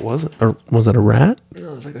 What was it? Or was it a rat?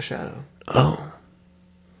 No, it's like a shadow. Oh.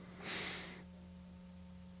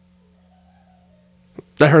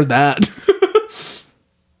 I heard that.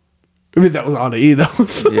 I mean, that was on E, though.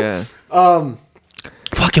 So. Yeah.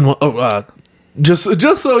 Fucking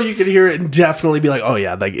just so you can hear it and definitely be like, oh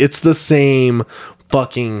yeah, like it's the same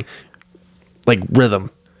fucking like rhythm.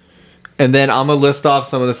 And then I'm gonna list off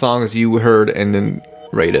some of the songs you heard and then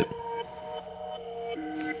rate it.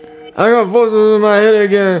 I got voices in my head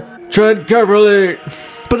again. Tread carefully.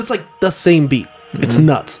 But it's like the same beat. It's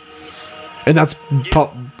nuts. And that's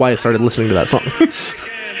why I started listening to that song.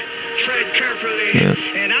 Tread carefully,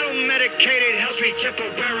 and I don't medicate it, helps me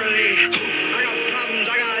temporarily. I got problems,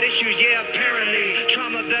 I got issues, yeah, apparently.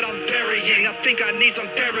 Trauma that I'm burying, I think I need some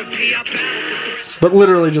therapy. I battle depression. But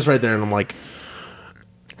literally just right there, and I'm like,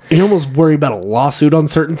 you almost worry about a lawsuit on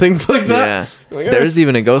certain things like Yeah. that. There's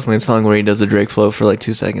even a Ghostman song where he does a Drake flow for like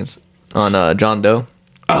 2 seconds on John Doe.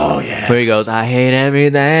 Oh yeah. Where he goes, I hate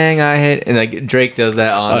everything, I hate, and like Drake does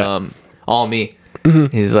that on All Me.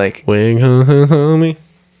 He's like, Wing homie.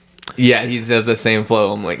 yeah, he does the same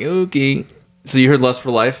flow. I'm like, okay. So you heard Lust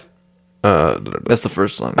for Life? That's the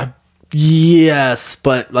first song. Yes,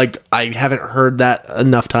 but like I haven't heard that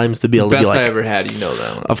enough times to be able to Best be like, I ever had. You know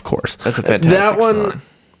that one. of course. That's a fantastic That one, song.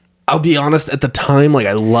 I'll be honest, at the time, like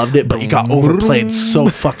I loved it, but it got overplayed so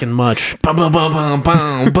fucking much. Bum, bum, bum, bum,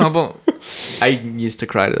 bum, bum, bum. I used to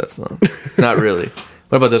cry to that song. Not really.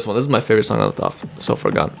 What about this one? This is my favorite song off So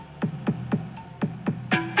Far Gone.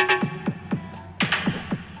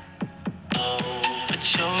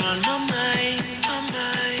 But you're on my mind, my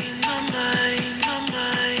mind, my mind, my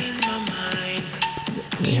mind, my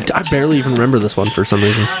mind. I barely even remember this one for some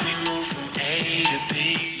reason. How we move from A to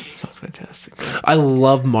B. Song's fantastic. I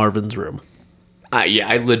love Marvin's Room. Yeah,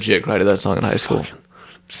 I legit cried to that song in high school.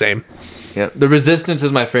 Same. Yeah, The Resistance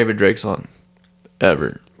is my favorite Drake song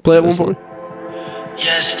ever. Play it one This point.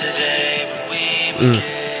 Yesterday when we were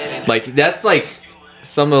getting Like that's like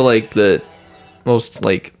some of like the most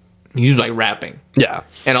like he's like rapping, Yeah.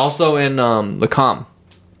 and also in The Calm,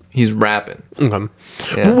 he's rapping. Okay.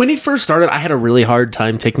 Yeah. But when he first started, I had a really hard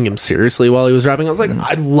time taking him seriously while he was rapping. I was like,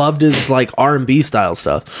 I loved his like R&B style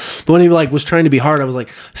stuff. But when he like was trying to be hard, I was like,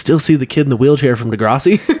 still see the kid in the wheelchair from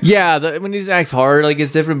Degrassi. Yeah, when he acts hard, like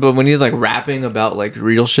it's different. But when he's like rapping about like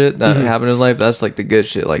real shit that happened in his life, that's like the good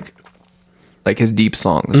shit. Like his deep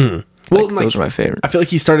songs. Well, Like, those are my favorite. I feel like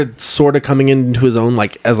he started sort of coming into his own,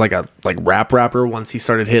 like as like a rap rapper once he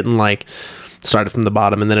started hitting started from the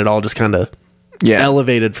bottom, and then it all just kind of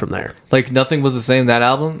elevated from there. Like Nothing Was the Same. That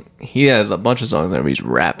album, he has a bunch of songs there where he's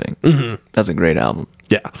rapping. That's a great album.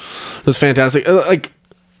 Yeah, it was fantastic.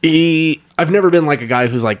 I've never been like a guy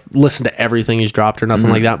who's like listened to everything he's dropped or nothing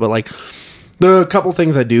like that, but like the couple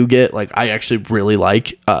things I do get, like I actually really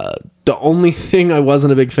like. The only thing I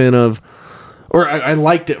wasn't a big fan of, or I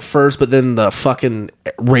liked it first, but then the fucking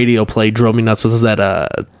radio play drove me nuts, was that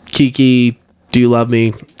Kiki, Do You Love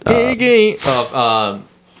Me? Kiki. For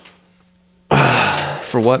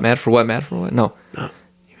what? Mad for what? Mad for what? No.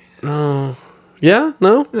 No. Yeah?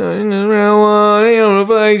 No? You're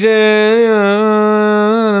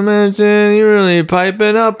really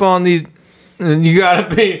piping up on these. You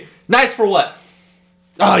gotta be nice for what?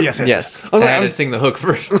 Oh, yes. I was like, I had to sing the hook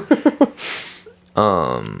first.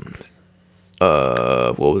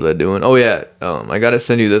 What was I doing? Oh yeah, I gotta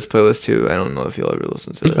send you this playlist too. I don't know if you'll ever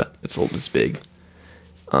listen to it. It's old, it's big.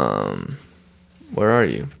 Where are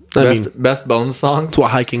you? Best Bones songs. That's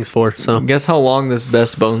what hiking's for. So guess how long this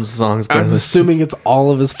Best Bones songs playlist? I'm assuming it's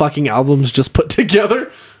all of his fucking albums just put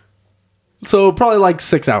together. So probably like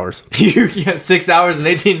 6 hours. Yeah, 6 hours and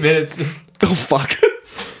 18 minutes. Oh fuck.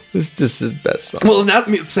 It's just his best song. Well, that's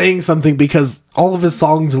me saying something because all of his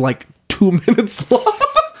songs are like 2 minutes long.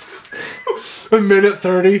 A minute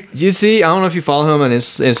 30. You see, I don't know if you follow him on his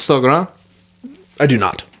Instagram. I do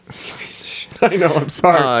not. Piece of shit. I know, I'm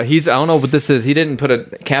sorry. I don't know what this is. He didn't put a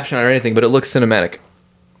caption or anything, but it looks cinematic.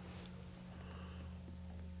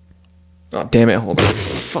 Oh, damn it. Hold on.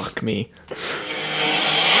 Fuck me.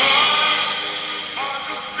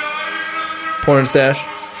 Porn stash.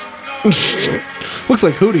 Looks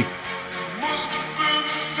like Hootie.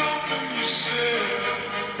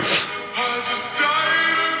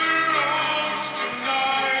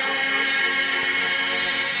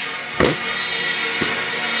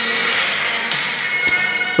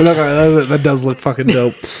 That does look fucking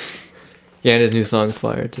dope. Yeah, and his new song is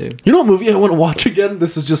fire too. You know what movie I want to watch again?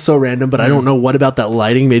 This is just so random, but I don't know what about that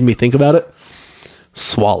lighting made me think about it.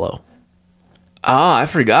 Swallow. Ah, I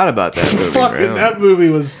forgot about that movie. Fucking that movie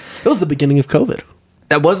was the beginning of COVID.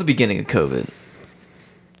 That was the beginning of COVID.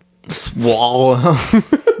 Swallow.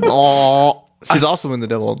 Oh, she's also in The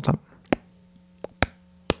Devil All the Time.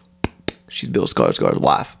 She's Bill Skarsgård's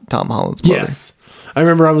wife, Tom Holland's mother. Yes. I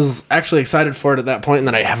remember I was actually excited for it at that point, and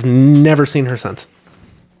then I have never seen her since.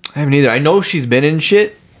 I haven't either. I know she's been in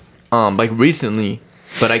shit, like recently,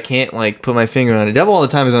 but I can't like put my finger on it. Devil All the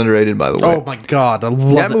Time is underrated, by the way. Oh my god, I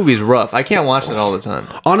love that movie's rough. I can't watch it all the time.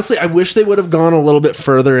 Honestly, I wish they would have gone a little bit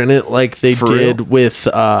further in it, like they did with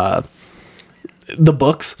the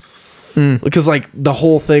books, because like the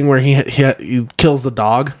whole thing where he kills the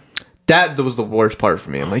dog. That was the worst part for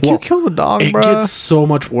me. I'm like, you killed the dog, it bro. It gets so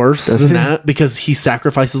much worse than that because he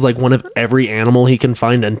sacrifices like one of every animal he can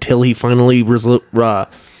find until he finally breaks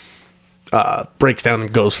down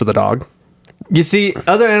and goes for the dog. You see,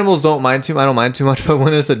 other animals don't mind too. I don't mind too much, but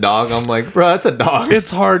when it's a dog, I'm like, bro, that's a dog.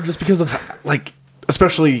 It's hard just because of like,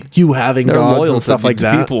 especially you having They're dogs loyal and stuff to like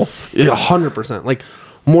that. people. 100%, like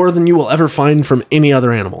more than you will ever find from any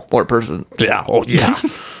other animal or person. Yeah. Oh yeah.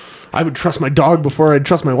 I would trust my dog before I'd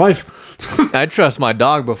trust my wife. I trust my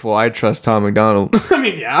dog before I trust Tom McDonald. I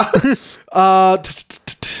mean, yeah. Oh,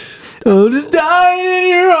 just dying in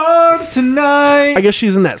your arms tonight. I guess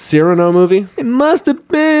she's in that Cyrano movie. It must have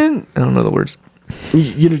been. I don't know the words.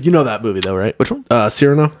 You know that movie though, right? Which one?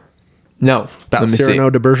 Cyrano. No. About Cyrano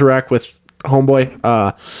de Bergerac with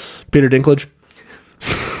homeboy Peter Dinklage.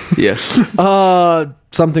 Yeah.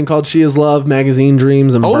 Something called She Is Love, Magazine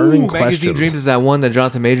Dreams, and Burning Questions. Magazine Dreams is that one that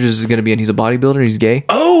Jonathan Majors is going to be in. He's a bodybuilder. He's gay.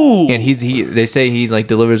 Oh, and they say he's like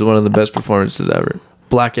delivers one of the best performances ever.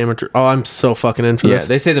 Black Amateur. Oh, I'm so fucking in for this. Yeah,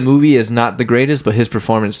 they say the movie is not the greatest, but his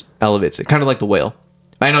performance elevates it. Kind of like The Whale.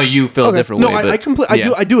 I know you feel a different way.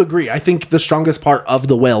 I do agree. I think the strongest part of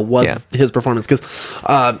The Whale was his performance because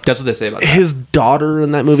that's what they say about his daughter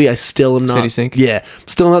in that movie. I still am not. Sadie Sink? Yeah,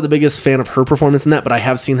 still not the biggest fan of her performance in that, but I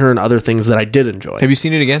have seen her in other things that I did enjoy. Have you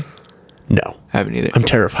seen it again? No, I haven't either. I'm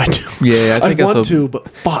terrified to. Yeah, I think I want to, but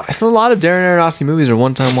fuck. It's a lot of Darren Aronofsky movies are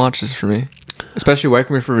one-time watches for me. Especially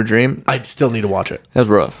Requiem for a Dream. I still need to watch it. That's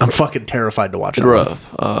rough. I'm fucking terrified to watch it.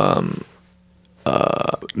 Rough.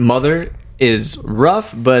 Mother is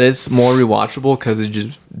rough, but it's more rewatchable because it's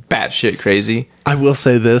just batshit crazy. I will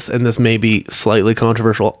say this, and this may be slightly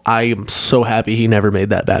controversial. I am so happy he never made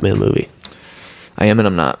that Batman movie. I am and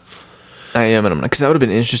I'm not. Because that would have been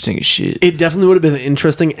interesting as shit. It definitely would have been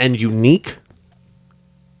interesting and unique,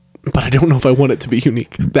 but I don't know if I want it to be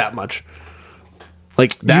unique that much.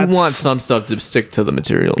 Like that's, You want some stuff to stick to the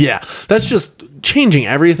material. yeah, that's just changing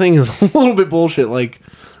everything is a little bit bullshit. Like,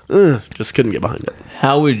 just couldn't get behind it.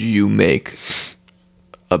 How would you make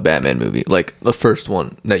a Batman movie? Like the first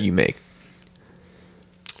one that you make.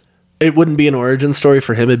 It wouldn't be an origin story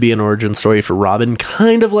for him. It'd be an origin story for Robin,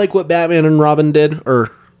 kind of like what Batman and Robin did,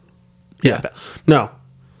 or no,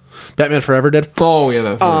 Batman Forever did. Oh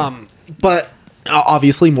yeah. But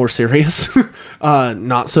obviously more serious,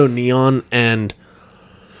 not so neon, and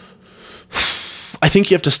I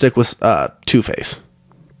think you have to stick with Two-Face,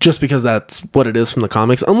 just because that's what it is from the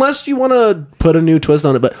comics. Unless you want to put a new twist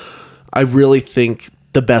on it, but I really think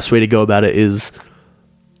the best way to go about it is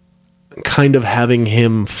kind of having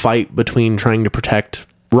him fight between trying to protect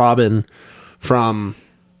Robin from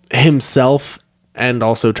himself and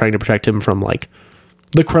also trying to protect him from like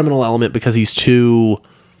the criminal element, because he's too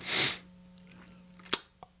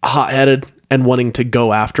hot-headed and wanting to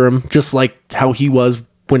go after him, just like how he was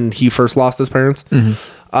when he first lost his parents.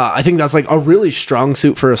 I think that's like a really strong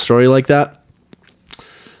suit for a story like that.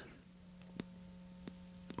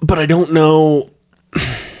 But I don't know.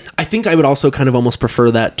 I think I would also kind of almost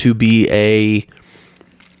prefer that to be a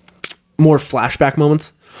more flashback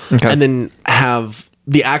moments, and then have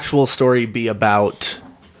the actual story be about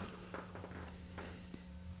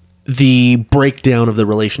the breakdown of the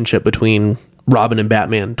relationship between Robin and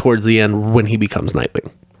Batman towards the end when he becomes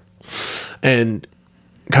Nightwing, and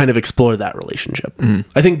kind of explore that relationship.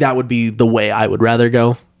 I think that would be the way I would rather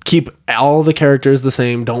go. Keep all the characters the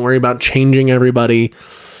same. Don't worry about changing everybody.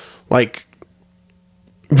 Like,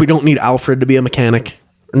 we don't need Alfred to be a mechanic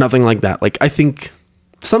or nothing like that. Like, I think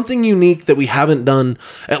something unique that we haven't done,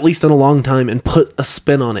 at least in a long time, and put a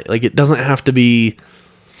spin on it. Like, it doesn't have to be...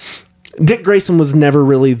 Dick Grayson was never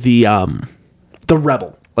really the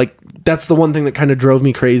rebel. Like, that's the one thing that kind of drove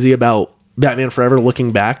me crazy about Batman Forever,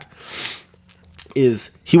 looking back,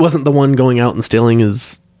 is he wasn't the one going out and stealing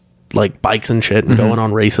his, like, bikes and shit and going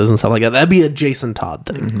on races and stuff like that. That'd be a Jason Todd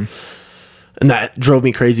thing. And that drove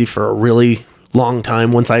me crazy for a really long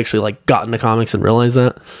time. Once I actually, like, got into comics and realized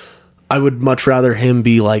that, I would much rather him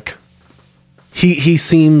be like, he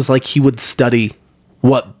seems like he would study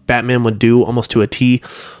what Batman would do almost to a T.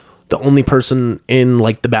 The only person in,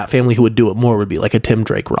 like, the Bat family who would do it more would be like a Tim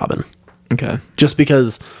Drake Robin. Okay. Just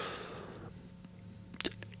because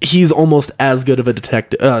he's almost as good of a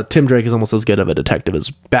detective. Tim Drake is almost as good of a detective as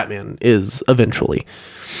Batman is eventually.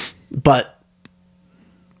 But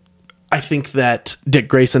I think that Dick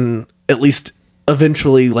Grayson, at least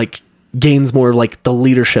eventually, like, gains more, like, the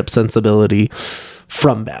leadership sensibility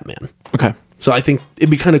from Batman. Okay. So I think it'd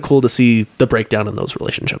be kind of cool to see the breakdown in those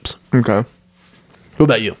relationships. Okay. What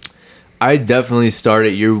about you? I definitely start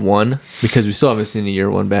at year one, because we still haven't seen the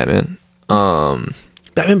year one Batman.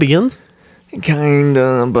 Batman Begins?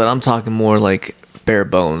 Kinda, but I'm talking more like bare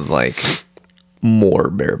bones, like more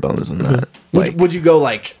bare bones than that. Like, Would you go,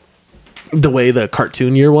 like, the way the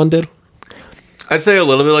cartoon year one did? I'd say a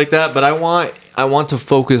little bit like that, but I want to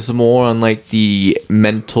focus more on, like, the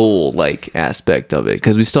mental, like, aspect of it,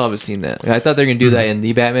 because we still haven't seen that. I thought they were gonna do that in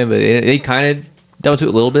the Batman, but they kind of dealt to it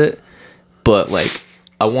a little bit. But, like,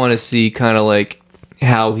 I want to see kind of, like,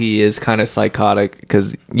 how he is kind of psychotic,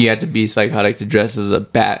 because you have to be psychotic to dress as a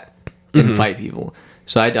bat and fight people.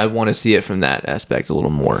 So I want to see it from that aspect a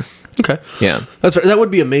little more. Okay. Yeah. That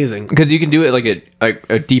would be amazing. Because you can do it like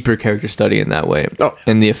a deeper character study in that way. Oh.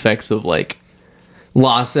 And the effects of, like,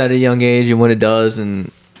 loss at a young age and when it does,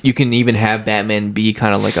 and you can even have Batman be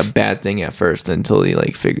kind of like a bad thing at first until he,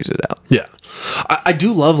 like, figures it out. Yeah. I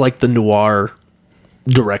do love, like, the noir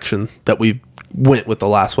direction that we went with the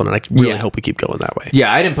last one, and I really hope we keep going that way.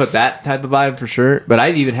 Yeah, I didn't put that type of vibe for sure, but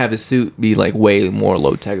I'd even have his suit be, like, way more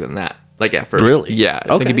low tech than that. Like, at first. Really? Yeah, I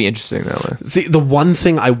think it'd be interesting that way. See, the one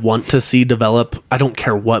thing I want to see develop, I don't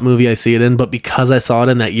care what movie I see it in, but because I saw it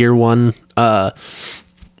in that year one cartoon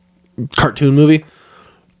movie,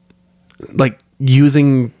 like,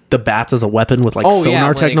 using the bats as a weapon with, like, sonar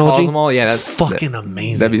when he technology. calls them all, yeah, that's fucking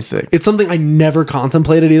amazing. That'd be sick. It's something I never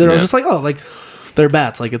contemplated either. I was Yeah. just like, oh, like, they're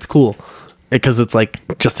bats. Like, it's cool. Because it's,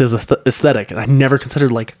 like, just his aesthetic. And I never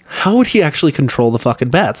considered, like, how would he actually control the fucking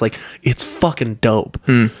bats? Like, it's fucking dope.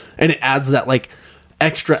 And it adds that, like,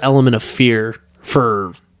 extra element of fear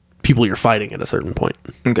for people you're fighting at a certain point.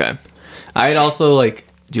 Okay. I'd also, like,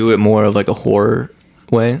 do it more of, like, a horror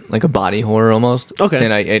way, like a body horror almost. Okay.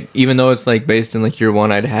 And I even though it's, like, based in, like, year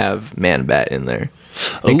one, I'd have Man-Bat in there.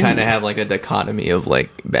 And kind of have, like, a dichotomy of, like,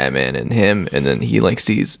 Batman and him, and then he, like,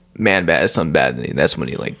 sees Man-Bat as something bad, and that's when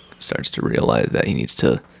he, like, starts to realize that he needs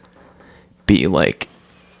to be, like,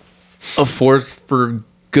 a force for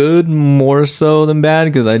good more so than bad,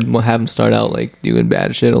 because I'd have him start out, like, doing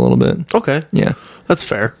bad shit a little bit. Okay. Yeah. That's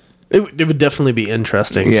fair. It would definitely be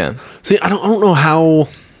interesting. Yeah. See, I don't know how.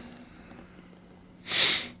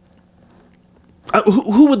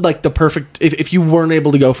 Who would like the perfect if you weren't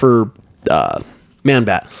able to go for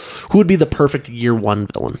Man-Bat? Who would be the perfect year one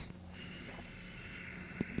villain?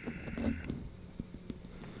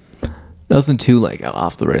 Nothing too like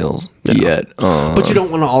off the rails yet. But you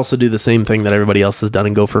don't want to also do the same thing that everybody else has done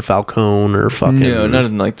and go for Falcone or fucking. No,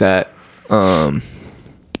 nothing like that.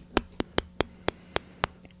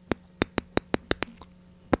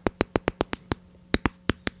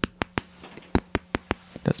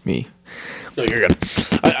 That's me. No, you're good.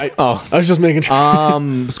 I was just making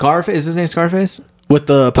sure. Scarface. Is his name Scarface? With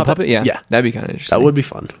the The puppet? Yeah. Yeah. That'd be kind of interesting. That would be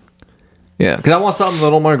fun. Yeah, because I want something a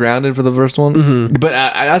little more grounded for the first one. Mm-hmm. But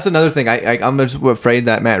that's another thing. I'm just afraid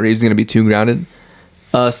that Matt Reeves is going to be too grounded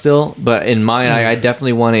still. But in mine, I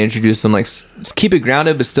definitely want to introduce some, like, keep it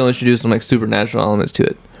grounded, but still introduce some, like, supernatural elements to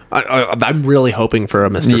it. I'm really hoping for a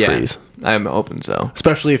Mr. Freeze. I'm hoping so.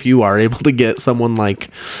 Especially if you are able to get someone like.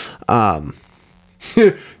 Go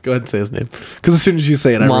ahead and say his name. Because as soon as you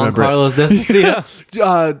say it, I remember. Carlos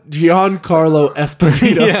Despacito. Giancarlo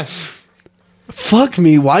Esposito. Yeah. Fuck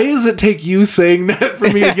me. Why does it take you saying that for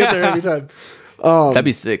me to get there every time? That'd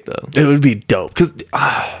be sick, though. It would be dope. Because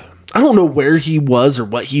I don't know where he was or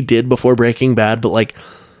what he did before Breaking Bad, but like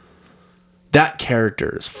that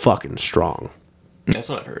character is fucking strong. That's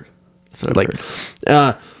what I've heard. That's what I've Like,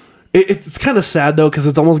 heard. it's kind of sad though, because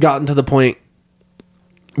it's almost gotten to the point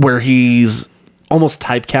where he's almost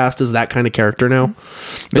typecast as that kind of character now.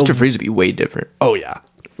 Mr. Freeze would be way different. Oh yeah,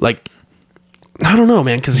 like I don't know,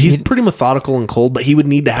 man, because he's pretty methodical and cold, but he would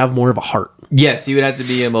need to have more of a heart. Yes, he would have to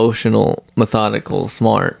be emotional, methodical,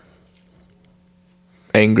 smart,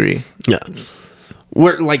 angry. Yeah,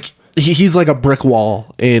 where like he's like a brick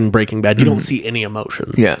wall in Breaking Bad. You don't see any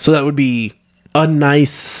emotion. Yeah. So that would be a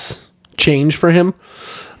nice change for him.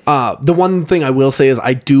 The one thing I will say is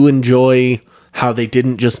I do enjoy how they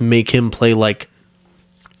didn't just make him play like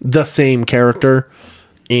the same character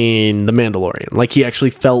in The Mandalorian. Like he actually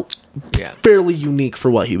felt fairly unique for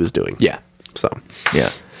what he was doing. Yeah. So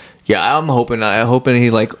Yeah, I'm hoping he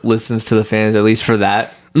like listens to the fans at least for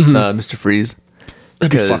that, Mr. Freeze.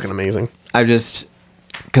 that'd be fucking amazing.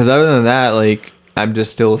 Because other than that, like I'm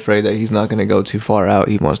just still afraid that he's not going to go too far out.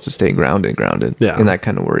 He wants to stay grounded. Yeah. And that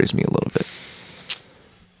kind of worries me a little bit.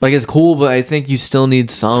 Like it's cool, but I think you still need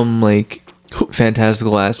some like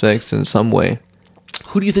fantastical aspects in some way.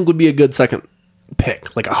 Who do you think would be a good second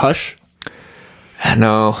pick? Like a Hush?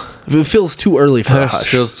 No, If it feels too early for a Hush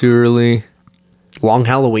Hush. feels too early. Long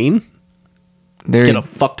Halloween? Get a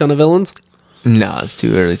fuck ton of villains? No, it's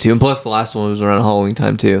too early too. And plus, the last one was around Halloween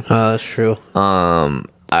time too. That's true.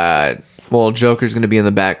 Well, Joker's gonna be in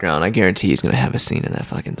the background. I guarantee he's gonna have a scene in that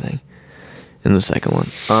fucking thing. In the second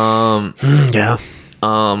one. Yeah.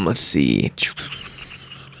 Let's see.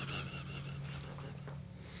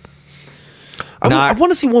 I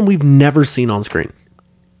want to see one we've never seen on screen.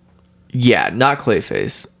 Yeah, not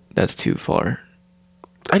Clayface. That's too far.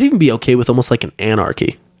 I'd even be okay with almost like an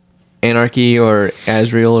Anarchy. Anarchy or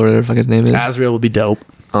Azrael or whatever the fuck his name is. Azrael would be dope.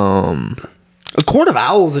 A Court of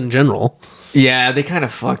Owls in general. Yeah, they kind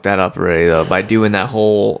of fucked that up already though by doing that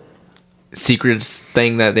whole secrets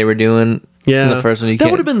thing that they were doing. Yeah. in the first one. That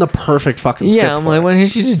would have been the perfect fucking script. Yeah, I'm for like, it. why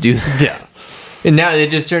didn't you just do that? Yeah. And now they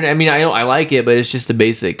just turned. I mean, I like it, but it's just a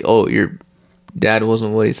basic. Oh, your dad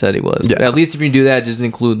wasn't what he said he was. Yeah. At least if you do that, just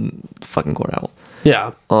include the fucking Court Owl.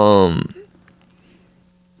 Yeah.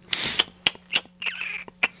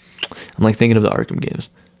 I'm like thinking of the Arkham games.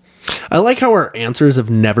 I like how our answers have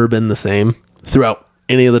never been the same throughout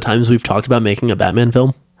any of the times we've talked about making a Batman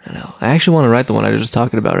film. I know. I actually want to write the one I was just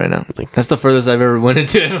talking about right now. That's the furthest I've ever went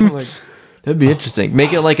into it. I'm like, that'd be interesting.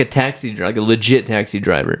 Make it like a taxi, like a legit taxi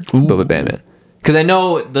driver, but with Batman. Because I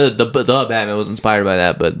know the Batman was inspired by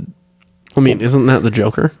that, but I mean, isn't that the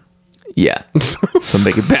Joker? yeah. So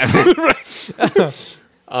make it Batman.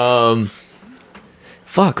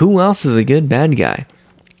 Fuck. Who else is a good bad guy?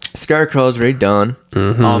 Scarecrow's already done.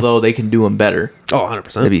 Although they can do him better. Oh,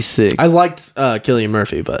 100%. That'd be sick. I liked Cillian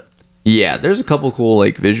Murphy, but Yeah, there's a couple cool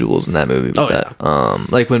like visuals in that movie with Oh,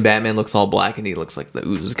 that. Like when Batman looks all black and he looks like the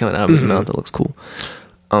ooze is coming out of his mouth. That looks cool.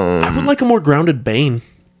 I would like a more grounded Bane.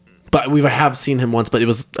 But we have seen him once, but it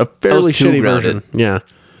was a fairly too shitty grounded. version. Yeah.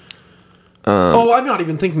 I'm not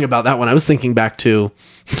even thinking about that one. I was thinking back to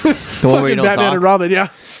The one where you fucking don't Batman talk. and Robin. Yeah.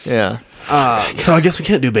 Yeah. So I guess we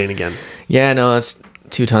can't do Bane again. Yeah, no, that's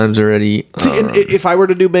 2 times already. See, and if I were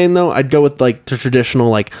to do Bane though, I'd go with like the traditional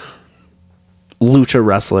like lucha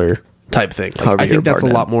wrestler type thing. Like, I Javier think that's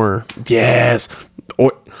Bardem. a lot more. Yes.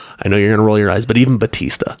 Or I know you're gonna roll your eyes, but even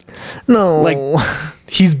Batista. No. Like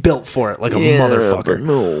He's built for it like a motherfucker.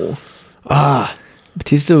 No.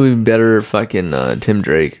 Batista would be better fucking Tim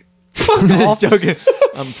Drake. Fuck I'm just off. joking.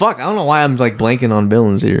 Fuck, I don't know why I'm like blanking on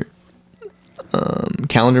villains here.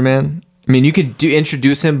 Calendar Man. I mean, you could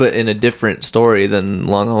introduce him, but in a different story than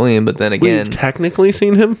Long Halloween. But then again, We've technically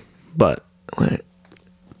seen him, but what?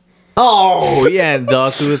 Oh yeah,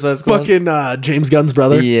 the Suicide Squad. fucking James Gunn's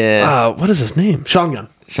brother. Yeah. What is his name? Sean Gunn.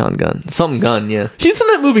 Sean Gunn, something Gunn. Yeah, He's in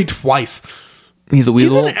that movie twice. he's a He's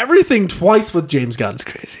weasel. in everything twice with James Gunn. It's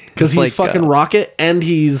crazy. Because It's he's like, fucking Rocket and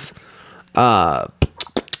he's Krill.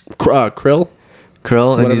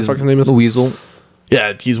 Krill, and whatever the he's fuck his name is. Weasel.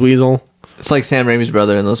 Yeah, he's Weasel. It's like Sam Raimi's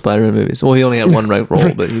brother in those Spider-Man movies. Well, he only had one role,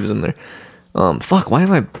 but he was in there. Fuck, why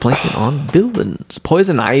am I blanking on villains?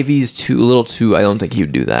 Poison Ivy's a little too. I don't think he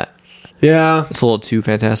would do that. Yeah. It's a little too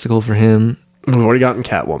fantastical for him. We've already gotten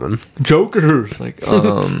Catwoman. Joker's like,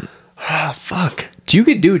 Fuck. you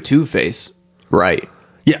could do Two-Face, right?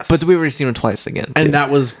 Yes. But we've already seen him twice again. Too. and that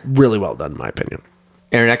was really well done, in my opinion.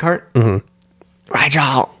 Aaron Eckhart. Mm-hmm.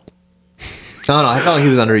 Rigel. No, I felt like he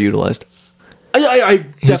was underutilized. I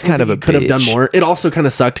He was kind of a could have done bitch. more. It also kind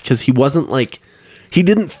of sucked because he wasn't like, he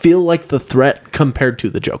didn't feel like the threat compared to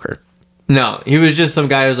the Joker. No, he was just some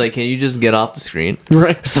guy who was like, "Can you just get off the screen?"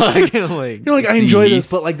 Right. So I can like, You're like, I see enjoy Heath. this,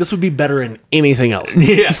 but like this would be better in anything else.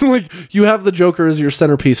 Yeah. Like you have the Joker as your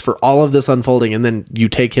centerpiece for all of this unfolding, and then you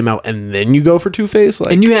take him out, and then you go for Two-Face.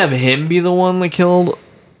 Like, And you have him be the one that killed.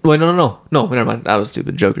 Wait, no, never mind. That was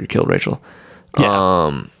stupid. Joker killed Rachel.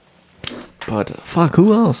 Yeah. But fuck,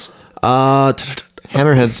 who else?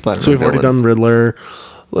 Hammerhead Spider-Man. so we've already villain. done Riddler.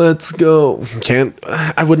 Let's go.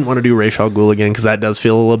 I wouldn't want to do Ra's al Ghul again because that does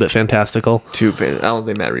feel a little bit fantastical. I don't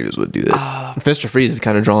think Matt Reeves would do that. Mr. Freeze is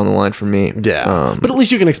kind of drawing the line for me. Yeah, but at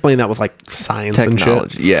least you can explain that with like science and shit.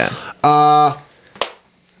 technology. Yeah.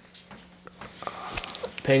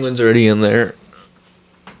 Penguin's already in there.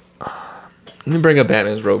 Let me bring up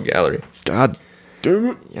Batman's Rogue Gallery. God damn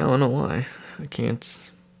it. Yeah, I don't know why. I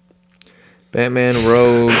can't. Batman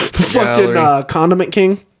Rogue Fucking Gallery. Condiment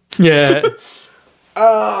King. Yeah.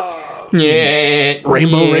 Yeah.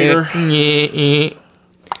 Rainbow Raider. Yeah.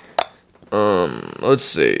 Let's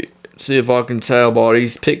see. See if I can tell about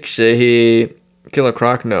these picture here. Killer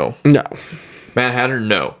Croc, no. No. Mad Hatter,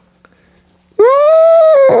 no.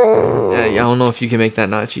 Yeah, I don't know if you can make that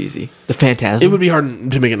not cheesy. The Phantasm. It would be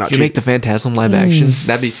hard to make it not If you cheap. make the Phantasm live action,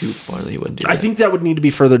 that'd be too far that you wouldn't do that. I think that would need to be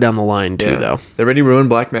further down the line too, though. They already ruined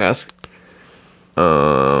Black Mask.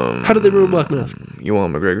 How did they ruin Black Mask?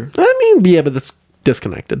 Ewan McGregor. I mean, yeah, but that's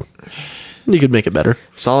disconnected. You could make it better.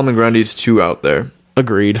 Solomon Grundy's 2 out there.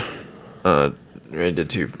 Agreed. I did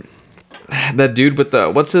 2. That dude with the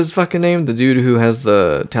what's his fucking name? The dude who has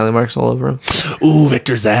the tally marks all over him. Ooh,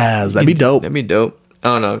 Victor Zaz. That'd be dope. That'd be dope. I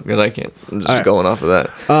don't know, because I can't. I'm just Alright. going off of that.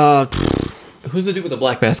 Who's the dude with the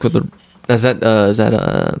black mask with the? Is that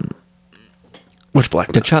Which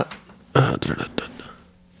Black Mask? Deadshot?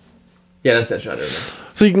 Yeah, that's Deadshot. Isn't it?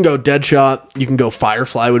 So you can go Deadshot. You can go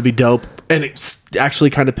Firefly would be dope. And it actually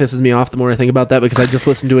kind of pisses me off the more I think about that because I just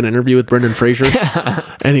listened to an interview with Brendan Fraser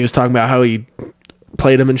and he was talking about how he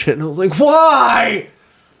played him and shit. And I was like, why?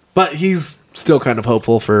 But he's still kind of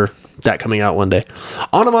hopeful for that coming out one day.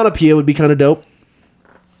 Onomatopoeia would be kind of dope.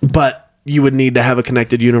 But you would need to have a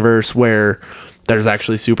connected universe where there's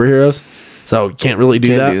actually superheroes. So you can't really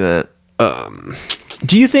do that.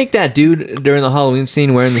 Do you think that dude during the Halloween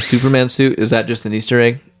scene wearing the Superman suit is that just an Easter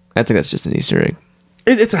egg? I think that's just an Easter egg.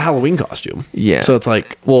 It's a Halloween costume. Yeah. So it's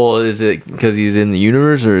like, Well, is it because he's in the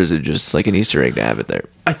universe, or is it just like an Easter egg to have it there?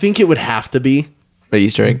 I think it would have to be An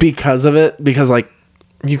Easter egg. because of it. Because like,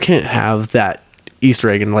 you can't have that Easter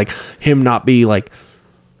egg and like him not be like,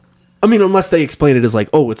 I mean, unless they explain it as like,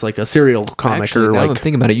 oh, it's like a serial comic Actually, or now that I'm like.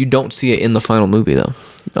 thinking about it, you don't see it in the final movie though.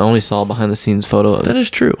 I only saw a behind the scenes photo of That it. is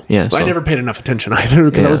true. Yeah, But I so- never paid enough attention either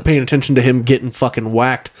because I Yeah. was paying attention to him getting fucking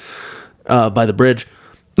whacked by the bridge.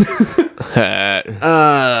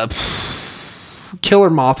 Killer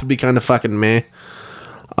Moth would be kind of fucking meh.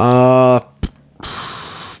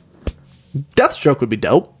 Deathstroke would be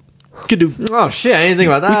dope. Could do. Oh shit! I didn't think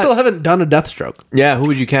about that. We still haven't done a Deathstroke. Yeah, who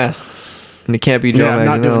would you cast? And it can't be Joe. Yeah, I'm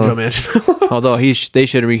not doing Joe Manganiello. Manchin. Although they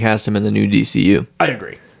should recast him in the new DCU. I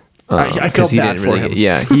agree. I 'Cause felt he bad didn't for really him.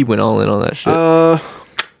 Yeah, he went all in on that shit. All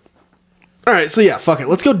right, so yeah, fuck it.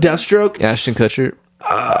 Let's go Deathstroke. Ashton Kutcher.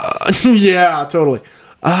 Yeah, totally.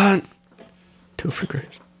 Topher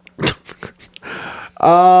Grace.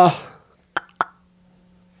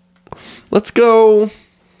 Let's go.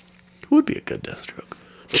 Who would be a good Deathstroke?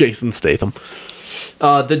 Jason Statham.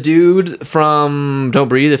 The dude from Don't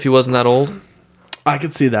Breathe, if he wasn't that old. I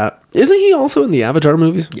could see that. Isn't he also in the Avatar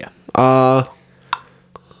movies? Yeah.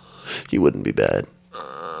 He wouldn't be bad.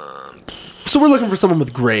 So we're looking for someone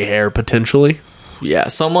with gray hair, potentially. Yeah,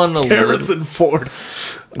 someone a little, Harrison Ford.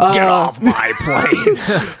 get off my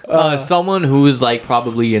plane. Someone who's like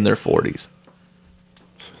probably in their 40s,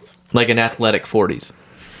 like an athletic 40s.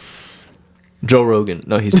 Joe Rogan.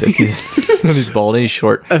 No, he's 50s. He's bald and he's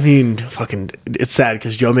short. I mean, fucking, it's sad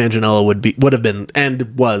because Joe Manganiello would have been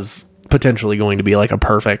and was potentially going to be like a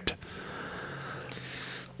perfect.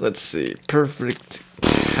 Let's see. Perfect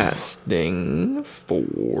casting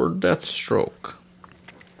for Deathstroke.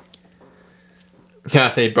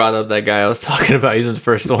 Yeah, they brought up that guy I was talking about. He's in the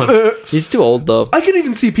first one. He's too old, though. I can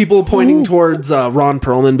even see people pointing towards Ron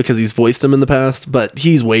Perlman because he's voiced him in the past, but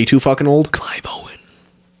he's way too fucking old. Clive Owen.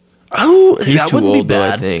 Oh, He's that too wouldn't old, be though, I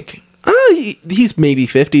bad. think. He's maybe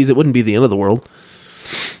 50s. It wouldn't be the end of the world.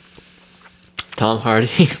 Tom Hardy.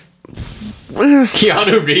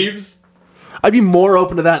 Keanu Reeves. I'd be more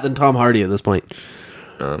open to that than Tom Hardy at this point.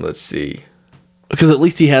 Let's see. Because at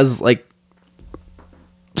least he has, like,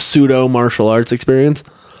 pseudo martial arts experience.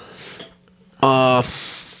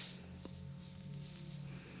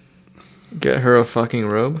 Get her a fucking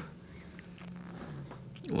robe.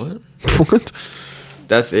 What? What?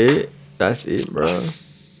 That's it? That's it, bro.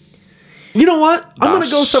 You know what? I'm going to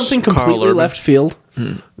go That's something Carl completely Urban. left field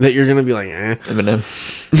that you're going to be like, eh. Eminem.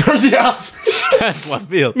 Yeah. That's left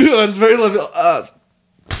field. Yeah, it's very left field.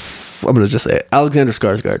 I'm going to just say it. Alexander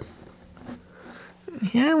Skarsgård.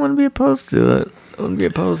 Yeah, I wouldn't be opposed to it. I wouldn't be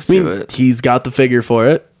opposed I to mean, it. he's got the figure for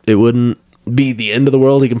it. It wouldn't be the end of the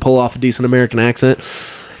world. He can pull off a decent American accent.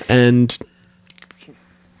 And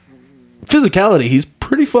physicality, he's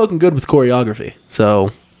pretty fucking good with choreography.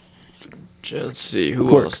 So, Let's see. Who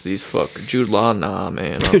Work. else? These fuck. Jude Law? Nah,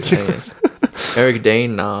 man. I'll pass. Eric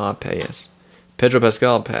Dane? Nah, I'll pass. Pedro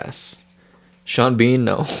Pascal? Pass. Sean Bean?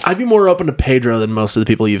 No. I'd be more open to Pedro than most of the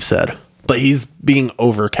people you've said. But he's being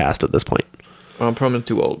overcast at this point. Ron Perlman?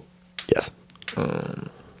 Too old. Yes.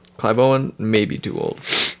 Clive Owen? Maybe too old.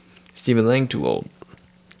 Stephen Lang? Too old.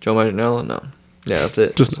 Joe Manganiello? No. Yeah, that's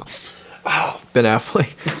it. Just Ben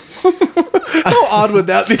Affleck. how odd would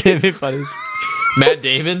that be? Can't be funny. Matt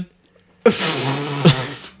Damon?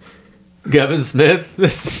 Kevin Smith?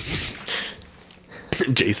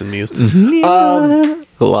 Jason Mewes.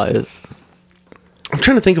 Elias. I'm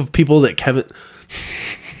trying to think of people that Kevin.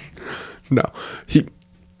 No.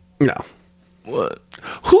 No. What?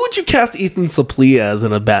 Who would you cast Ethan Suplee as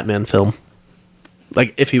in a Batman film?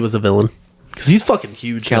 Like, if he was a villain? Because he's fucking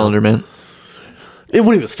huge. now. Calendar Man.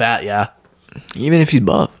 When he was fat, yeah. Even if he's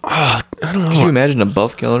buff. I don't know. Could you imagine a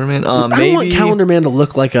buff Calendar Man? I Maybe. don't want Calendar Man to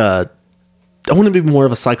look like a. I want him to be more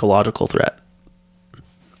of a psychological threat.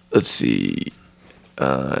 Let's see.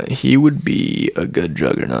 He would be a good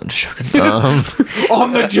Juggernaut.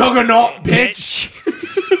 I'm the Juggernaut, bitch.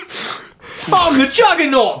 I'm the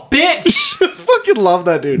Juggernaut, bitch! Fucking love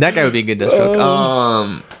that dude. That guy would be a good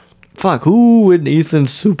Deathstroke. Fuck, who would Ethan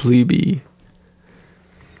Suplee be?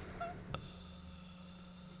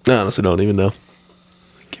 I honestly don't even know.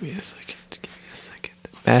 Give me a second.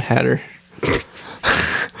 Mad Hatter.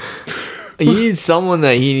 He needs someone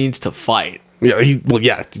that he needs to fight. Yeah, he's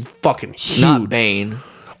fucking huge. Not Bane.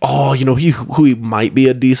 Oh, you know who he might be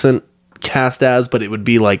a decent cast as, but it would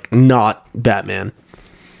be like not Batman.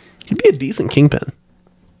 He'd be a decent Kingpin,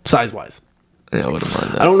 size wise. Yeah, I wouldn't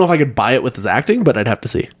mind I that. don't know if I could buy it with his acting, but I'd have to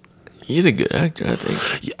see. He's a good actor, I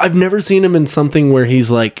think. I've never seen him in something where he's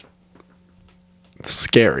like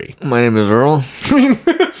scary. My name is Earl.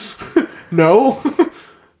 No,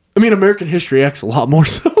 I mean American History X a lot more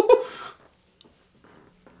so.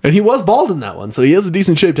 And he was bald in that one, so he has a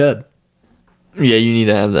decent shaped head. Yeah, you need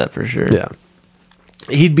to have that for sure. Yeah,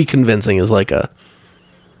 he'd be convincing as like a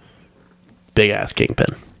big ass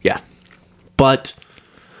Kingpin. Yeah, But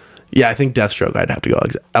yeah, I think Deathstroke. I'd have to go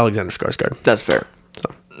Alexander Skarsgård. that's fair. So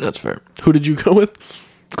That's fair. who did you go with?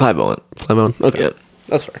 Clive Owen. Clive Owen. Okay, Yep.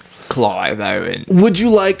 that's fair. Clive Owen. Would you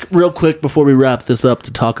like, real quick before we wrap this up,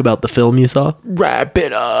 to talk about the film you saw? Wrap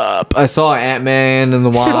it up. I saw Ant-Man and the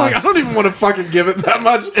You're like, I Wasp. don't even want to fucking give it that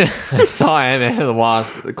much. I saw Ant-Man and the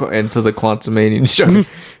Wasp into the Quantumania show.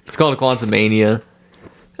 It's called Quantumania.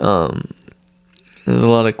 There's a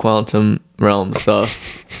lot of quantum realm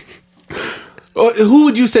stuff. Who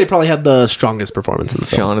would you say probably had the strongest performance in the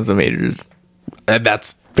film? Jonathan Majors.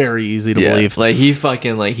 That's very easy to Yeah, believe. like he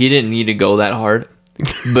fucking he didn't need to go that hard,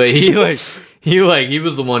 but he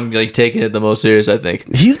was the one like taking it the most serious. I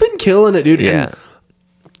think. He's been killing it, dude. Yeah. And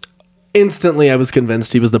instantly, I was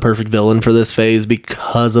convinced he was the perfect villain for this phase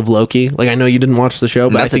because of Loki. Like, I know you didn't watch the show,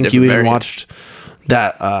 but That's I a think you different even variant. watched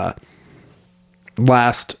that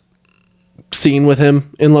last scene with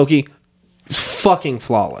him in Loki. It's fucking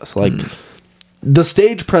flawless. Like, the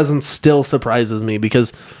stage presence still surprises me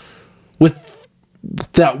because with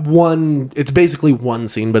that one. It's basically one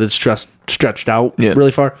scene, but it's just stretched out Yeah.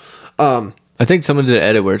 really far. I think someone did an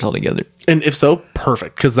edit where it's all together. And if so,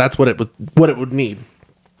 perfect, because that's what it would need.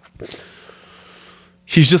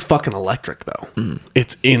 He's just fucking electric, though.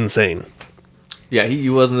 It's insane. Yeah, he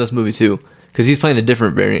was in this movie too, because he's playing a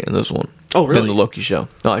different variant in this one. Oh, really? Than the Loki show.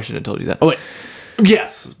 No, I shouldn't have told you that. Oh wait,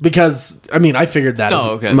 yes, because I mean I figured that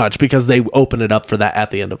Oh, as okay. much because they open it up for that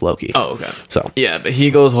at the end of Loki. Oh, okay. So Yeah, but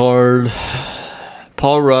he goes hard.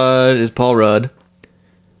 Paul Rudd is Paul Rudd.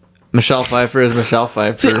 Michelle Pfeiffer is Michelle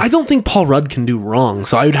Pfeiffer. see, I don't think Paul Rudd can do wrong,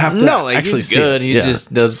 so I would have to no, like actually he's see good. it. He Yeah.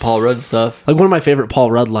 just does Paul Rudd stuff. like one of my favorite Paul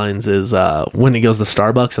Rudd lines is when he goes to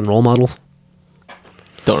Starbucks and role models.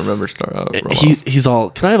 Don't remember Star. He's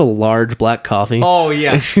all, can I have a large black coffee? Oh,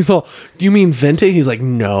 yeah. And she's all, do you mean venti? He's like,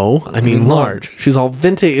 no, I mean large. She's all,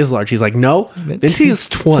 venti is large. He's like, no, venti is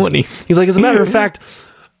 20. He's like, as a matter of fact,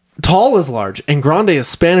 tall is large and grande is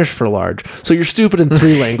Spanish for large. So you're stupid in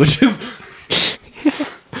 3 languages.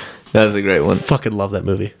 That was a great one. Fucking love that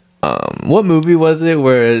movie. What movie was it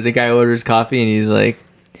where the guy orders coffee and he's like,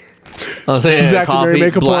 "I'll say Zach and coffee Mary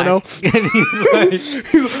make a black." porno. And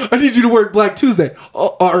he's like, I need you to work Black Tuesday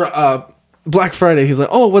or Black Friday. He's like,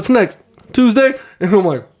 oh, what's next? Tuesday? And I'm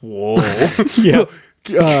like, whoa. Yeah.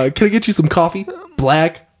 Can I get you some coffee?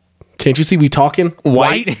 Black. Can't you see me talking?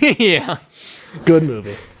 White. yeah. Good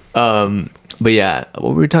movie. But yeah,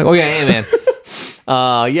 what were we talking? Oh yeah, Ant-Man.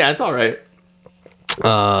 Yeah, it's all right.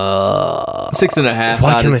 6.5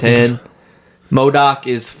 why out can't of I think 10. MODOK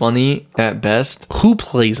is funny at best. Who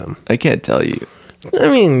plays him? I can't tell you. I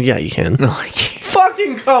mean, yeah, you can. No, I can't.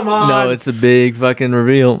 Fucking come on. No, it's a big fucking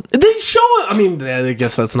reveal. They show it. I mean, I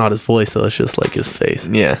guess that's not his voice, though. It's just like his face.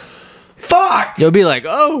 Yeah. Fuck. You'll be like,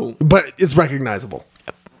 oh. But it's recognizable.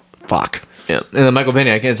 Fuck. Yeah. And then Michael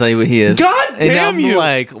Penny, I can't tell you what he is. God and damn I'm you.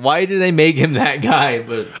 like, why did they make him that guy?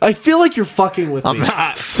 But I feel like you're fucking with me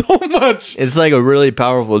not. so much. it's like a really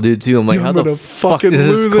powerful dude too. I'm like, how I'm the gonna fuck fucking does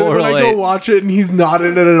lose this it when I go correlate? watch it and he's not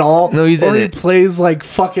in it at all. No, he's or in he it. plays like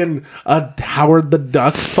fucking a Howard the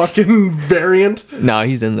Duck fucking variant. No,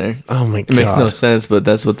 he's in there. Oh my It makes god, no sense, but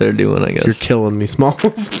that's what they're doing, I guess. you're killing me, Smalls.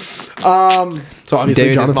 So obviously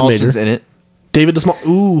David Jonathan Smolson's Major, in it. David DeSmall.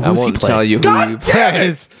 Ooh, I who's he won't play? tell you who God you damn it!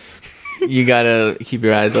 plays. You gotta keep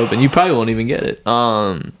your eyes open. You probably won't even get it.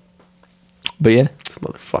 But yeah, This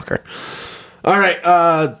motherfucker. All right,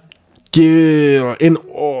 I'll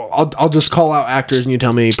just call out actors and you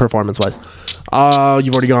tell me performance wise.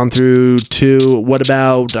 You've already gone through 2. What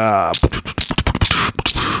about I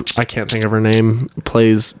can't think of her name.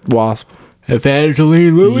 Plays Wasp.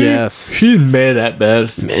 Evangeline Lilly. Yes. she's mid at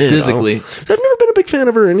best physically. I've never been a big fan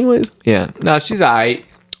of her, anyways. Yeah, no, she's alright.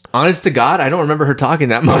 Honest to God, I don't remember her talking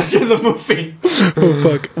that much in the movie.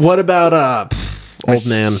 Fuck. What about old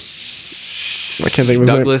man? I can't think of his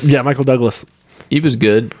Douglas? name. Yeah, Michael Douglas. He was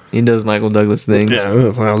good. He does Michael Douglas things. Yeah,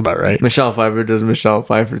 that was about right. Michelle Pfeiffer does Michelle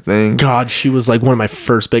Pfeiffer things. God, she was like one of my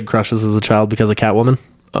first big crushes as a child because of Catwoman.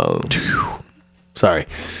 Oh, Sorry.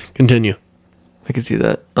 Continue. I can see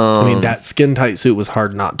that. I mean, that skin tight suit was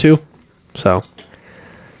hard not to. So,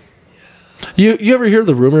 you ever hear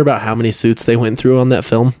the rumor about how many suits they went through on that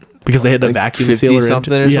film because they had to Like vacuum 50 seal her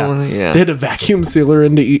something or something? Yeah. they had to vacuum seal her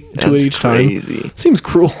into That's each crazy. time. Seems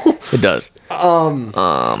cruel. It does.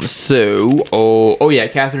 So, oh yeah,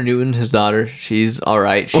 Catherine Newton, his daughter, she's all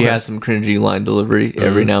right. She Okay. has some cringy line delivery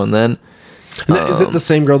every now and then. Is it the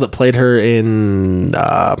same girl that played her in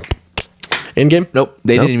Endgame? Nope,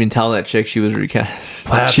 they Nope. didn't even tell that chick she was recast.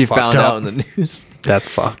 That's She fucked found up. out in the news. That's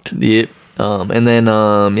fucked. Yep. And then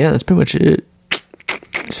yeah, that's pretty much it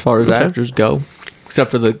as far as actors go,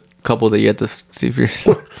 except for the couple that you have to see for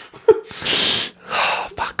yourself.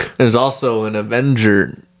 Fuck. There's also an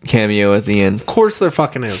Avenger cameo at the end. Of course they're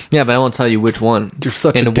fucking in. Yeah, but I won't tell you which one. You're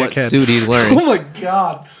such and a what dickhead. suit he's wearing. Oh my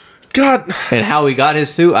god. God. And how he got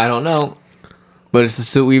his suit, I don't know. But it's the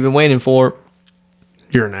suit we've been waiting for.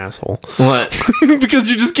 You're an asshole. What? Because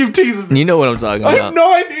you just keep teasing me. You know what I'm talking I about. have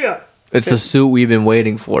no idea. It's the suit we've been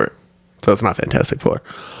waiting for. So it's not Fantastic Four.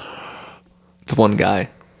 It's one guy.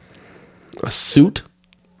 A suit?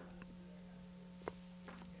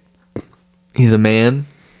 He's a man.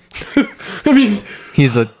 I mean,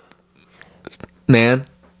 He's a man.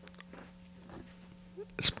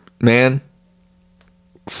 Man.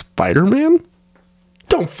 Spider-Man?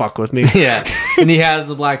 Don't fuck with me. Yeah. And he has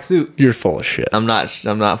the black suit. You're full of shit. I'm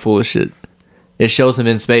not full of shit. It shows him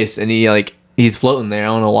in space and he's floating there. I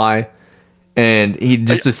don't know why. And he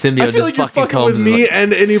just the symbiote I feel just like you're fucking fucking comes with me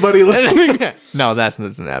and anybody listening. No, that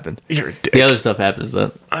doesn't happen. You're a dick. The other stuff happens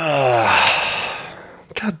though.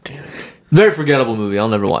 God damn it. Very forgettable movie. I'll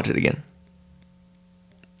never watch it again.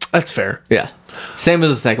 That's fair. Yeah. Same as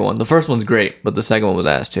the second one. The first one's great, but the second one was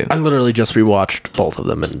ass too. I literally just rewatched both of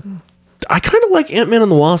them, and I kind of like Ant-Man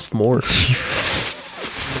and the Wasp more.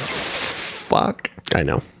 Fuck. I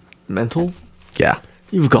know. Mental? Yeah.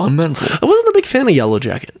 You've gone mental. I wasn't a big fan of Yellow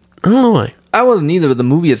Jacket. I don't know why. I wasn't either, but the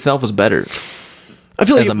movie itself was better. I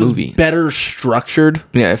feel like As a it was movie. better structured,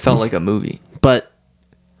 Yeah, it felt like a movie. but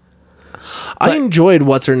I enjoyed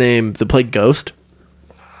what's her name that played Ghost.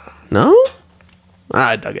 No?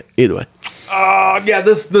 I dug it. Either way. Yeah,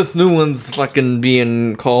 this new one's fucking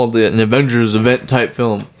being called an Avengers event type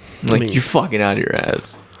film. Like, mean- you're fucking out of your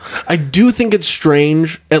ass. I do think it's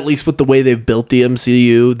strange, at least with the way they've built the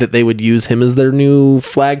MCU, that they would use him as their new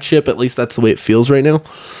flagship. At least that's the way it feels right now.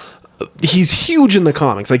 He's huge in the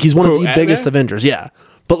comics. Like, he's one of the biggest Avengers. Yeah.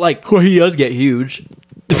 But, like, Well, he does get huge.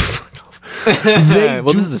 they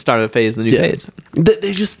Well, this is the start of the phase, the new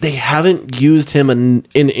phase. they haven't used him in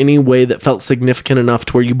any way that felt significant enough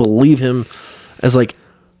to where you believe him as, like,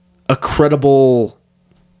 a credible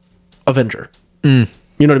Avenger. You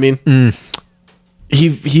know what I mean?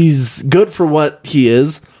 He's good for what he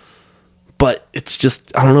is, but it's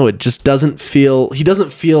just, I don't know, it just doesn't feel, he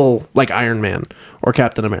doesn't feel like Iron Man or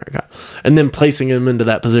Captain America. And then placing him into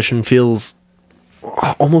that position feels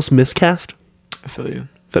almost miscast, I feel you.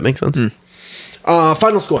 if that makes sense.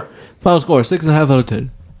 Final score. Final score, 6.5 out of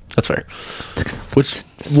 10. That's fair. Which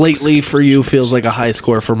lately for you feels like a high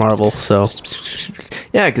score for Marvel, so.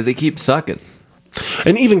 Yeah, because they keep sucking.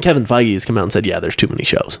 And even Kevin Feige has come out and said, yeah, there's too many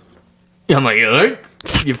shows. Yeah, I'm like,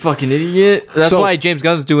 you fucking idiot. That's So- why James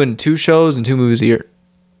Gunn's doing 2 shows and 2 movies a year.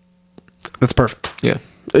 That's perfect. Yeah.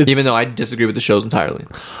 It's- Even though I disagree with the shows entirely.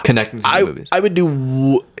 Connecting to the movies. I would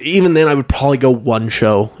do, even then, I would probably go 1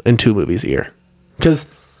 show and 2 movies a year. Because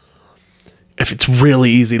if it's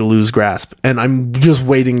really easy to lose grasp, and I'm just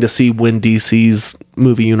waiting to see when DC's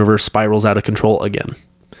movie universe spirals out of control again.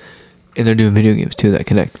 And they're doing video games too that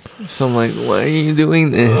connect. So I'm like, why are you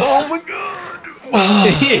doing this? Oh my god!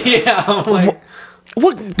 Yeah, I'm like,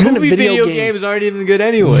 What kind of movie video, video game? games aren't even good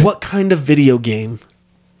anyway. What kind of video game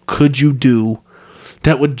could you do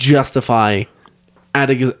that would justify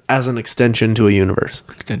adding as an extension to a universe?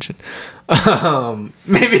 Extension.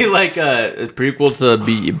 Maybe like a prequel to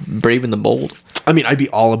be Brave and the Bold. I mean, I'd be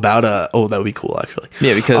all about that would be cool, actually.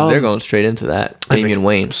 Yeah, because they're going straight into that. Damian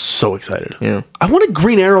Wayne. So excited. Yeah. I want a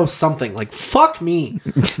Green Arrow something. Like, fuck me.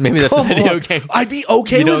 Maybe that's a Come video on. game. I'd be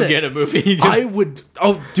okay You with don't it. get a movie. I would.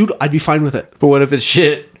 Oh, dude, I'd be fine with it. But what if it's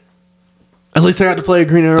shit? At least I got to play a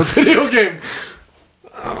Green Arrow video game.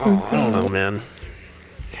 Oh, I don't know, man.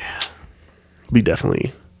 Yeah. Be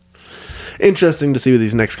definitely interesting to see where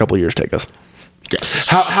these next couple years take us.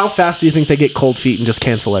 How fast do you think they get cold feet and just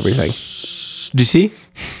cancel everything? Do you see?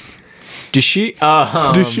 Does she?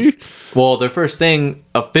 Does she? Well, their first thing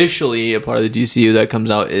officially, a part of the DCU that comes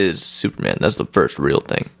out is Superman. That's the first real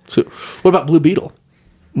thing. So, what about Blue Beetle?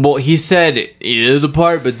 Well, he said it is a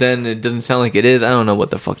part, but then it doesn't sound like it is. I don't know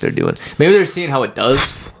what the fuck they're doing. Maybe they're seeing how it does.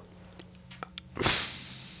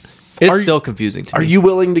 It's still confusing to me. Are you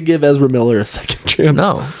willing to give Ezra Miller a second chance?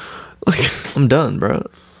 No. I'm done, bro.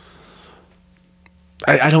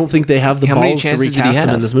 I don't think they have the How many balls to chances did he recast him in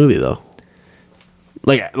have? this movie, though.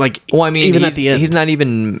 Like, Well, I mean, even he's, at the end. he's not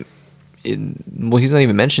even. He's not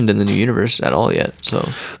even mentioned in the new universe at all yet. So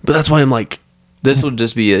But that's why I'm like, this will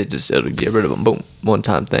just be it'll get rid of him. Boom, one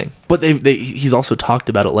time thing. but he's also talked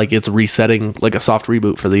about it like it's resetting, like a soft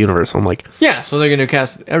reboot for the universe. I'm like, Yeah, so they're gonna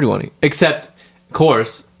cast everyone except, of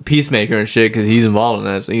course, Peacemaker and shit because he's involved in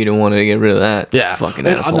that. So you don't want to get rid of that. yeah, fucking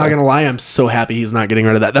And asshole. I'm not gonna lie, I'm so happy he's not getting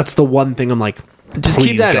rid of that. That's the one thing I'm like, just please,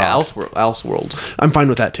 keep that in God. Elseworld. I'm fine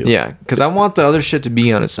with that too. Yeah, because I want the other shit to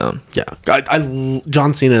be on its own. yeah.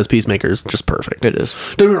 John Cena as Peacemaker is just perfect. It is.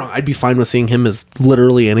 Don't get me wrong, I'd be fine with seeing him as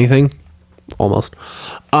literally anything, almost.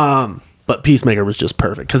 But Peacemaker was just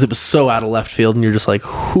perfect because it was so out of left field, and you're just like,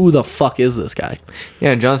 who the fuck is this guy?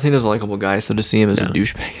 Yeah, John Cena's a likable guy, so to see him as a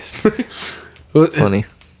douchebag is funny.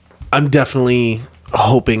 I'm definitely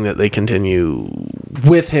hoping that they continue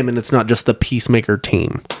with him, and it's not just the Peacemaker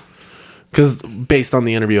team. Because based on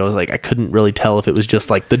the interview, I was like, I couldn't really tell if it was just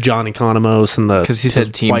like the John Economos and the Because he his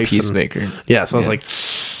said Team wife and- Peacemaker. yeah, so I was Yeah. like,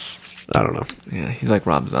 I don't know. Yeah, he's like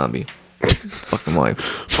Rob Zombie. Fucking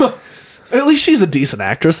wife. At least she's a decent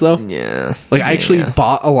actress, though. Yeah. Like, I actually Yeah.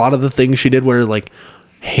 bought a lot of the things she did where, like,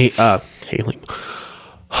 Haley.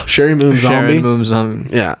 Sherry Moon Zombie. Sharon Moon Zombie.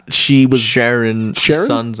 Yeah, she was. Sharon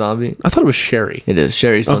Sun Zombie. I thought it was Sherry. It is.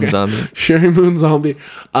 Sherry Sun Okay. Zombie. Sherry Moon Zombie.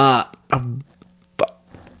 I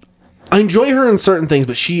enjoy her in certain things,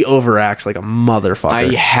 but she overacts like a motherfucker.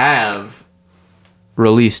 I have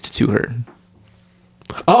released to her.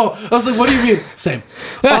 Oh, I was like, what do you mean? Same.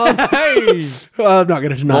 I'm not going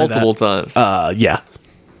to deny Multiple times. Yeah.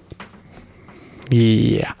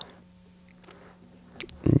 Yeah.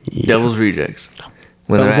 Devil's Rejects.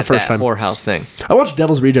 When That was they're the at first that time. whorehouse thing. I watched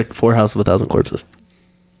Devil's Reject before House of a Thousand Corpses.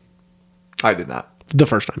 I did not. The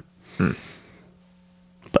first time.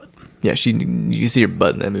 But, Yeah, you see her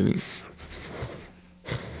butt in that movie.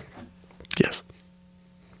 yes.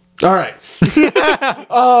 All right.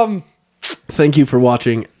 Thank you for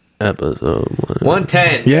watching episode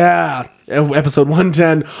 110. Yeah, episode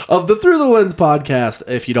 110 of the Through the Lens podcast.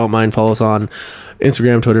 If you don't mind, follow us on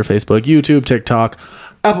Instagram, Twitter, Facebook, YouTube, TikTok,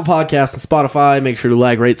 Apple Podcasts, and Spotify. Make sure to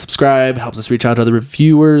like, rate, subscribe. Helps us reach out to other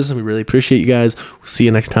reviewers, and we really appreciate you guys. We'll see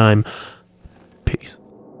you next time. Peace.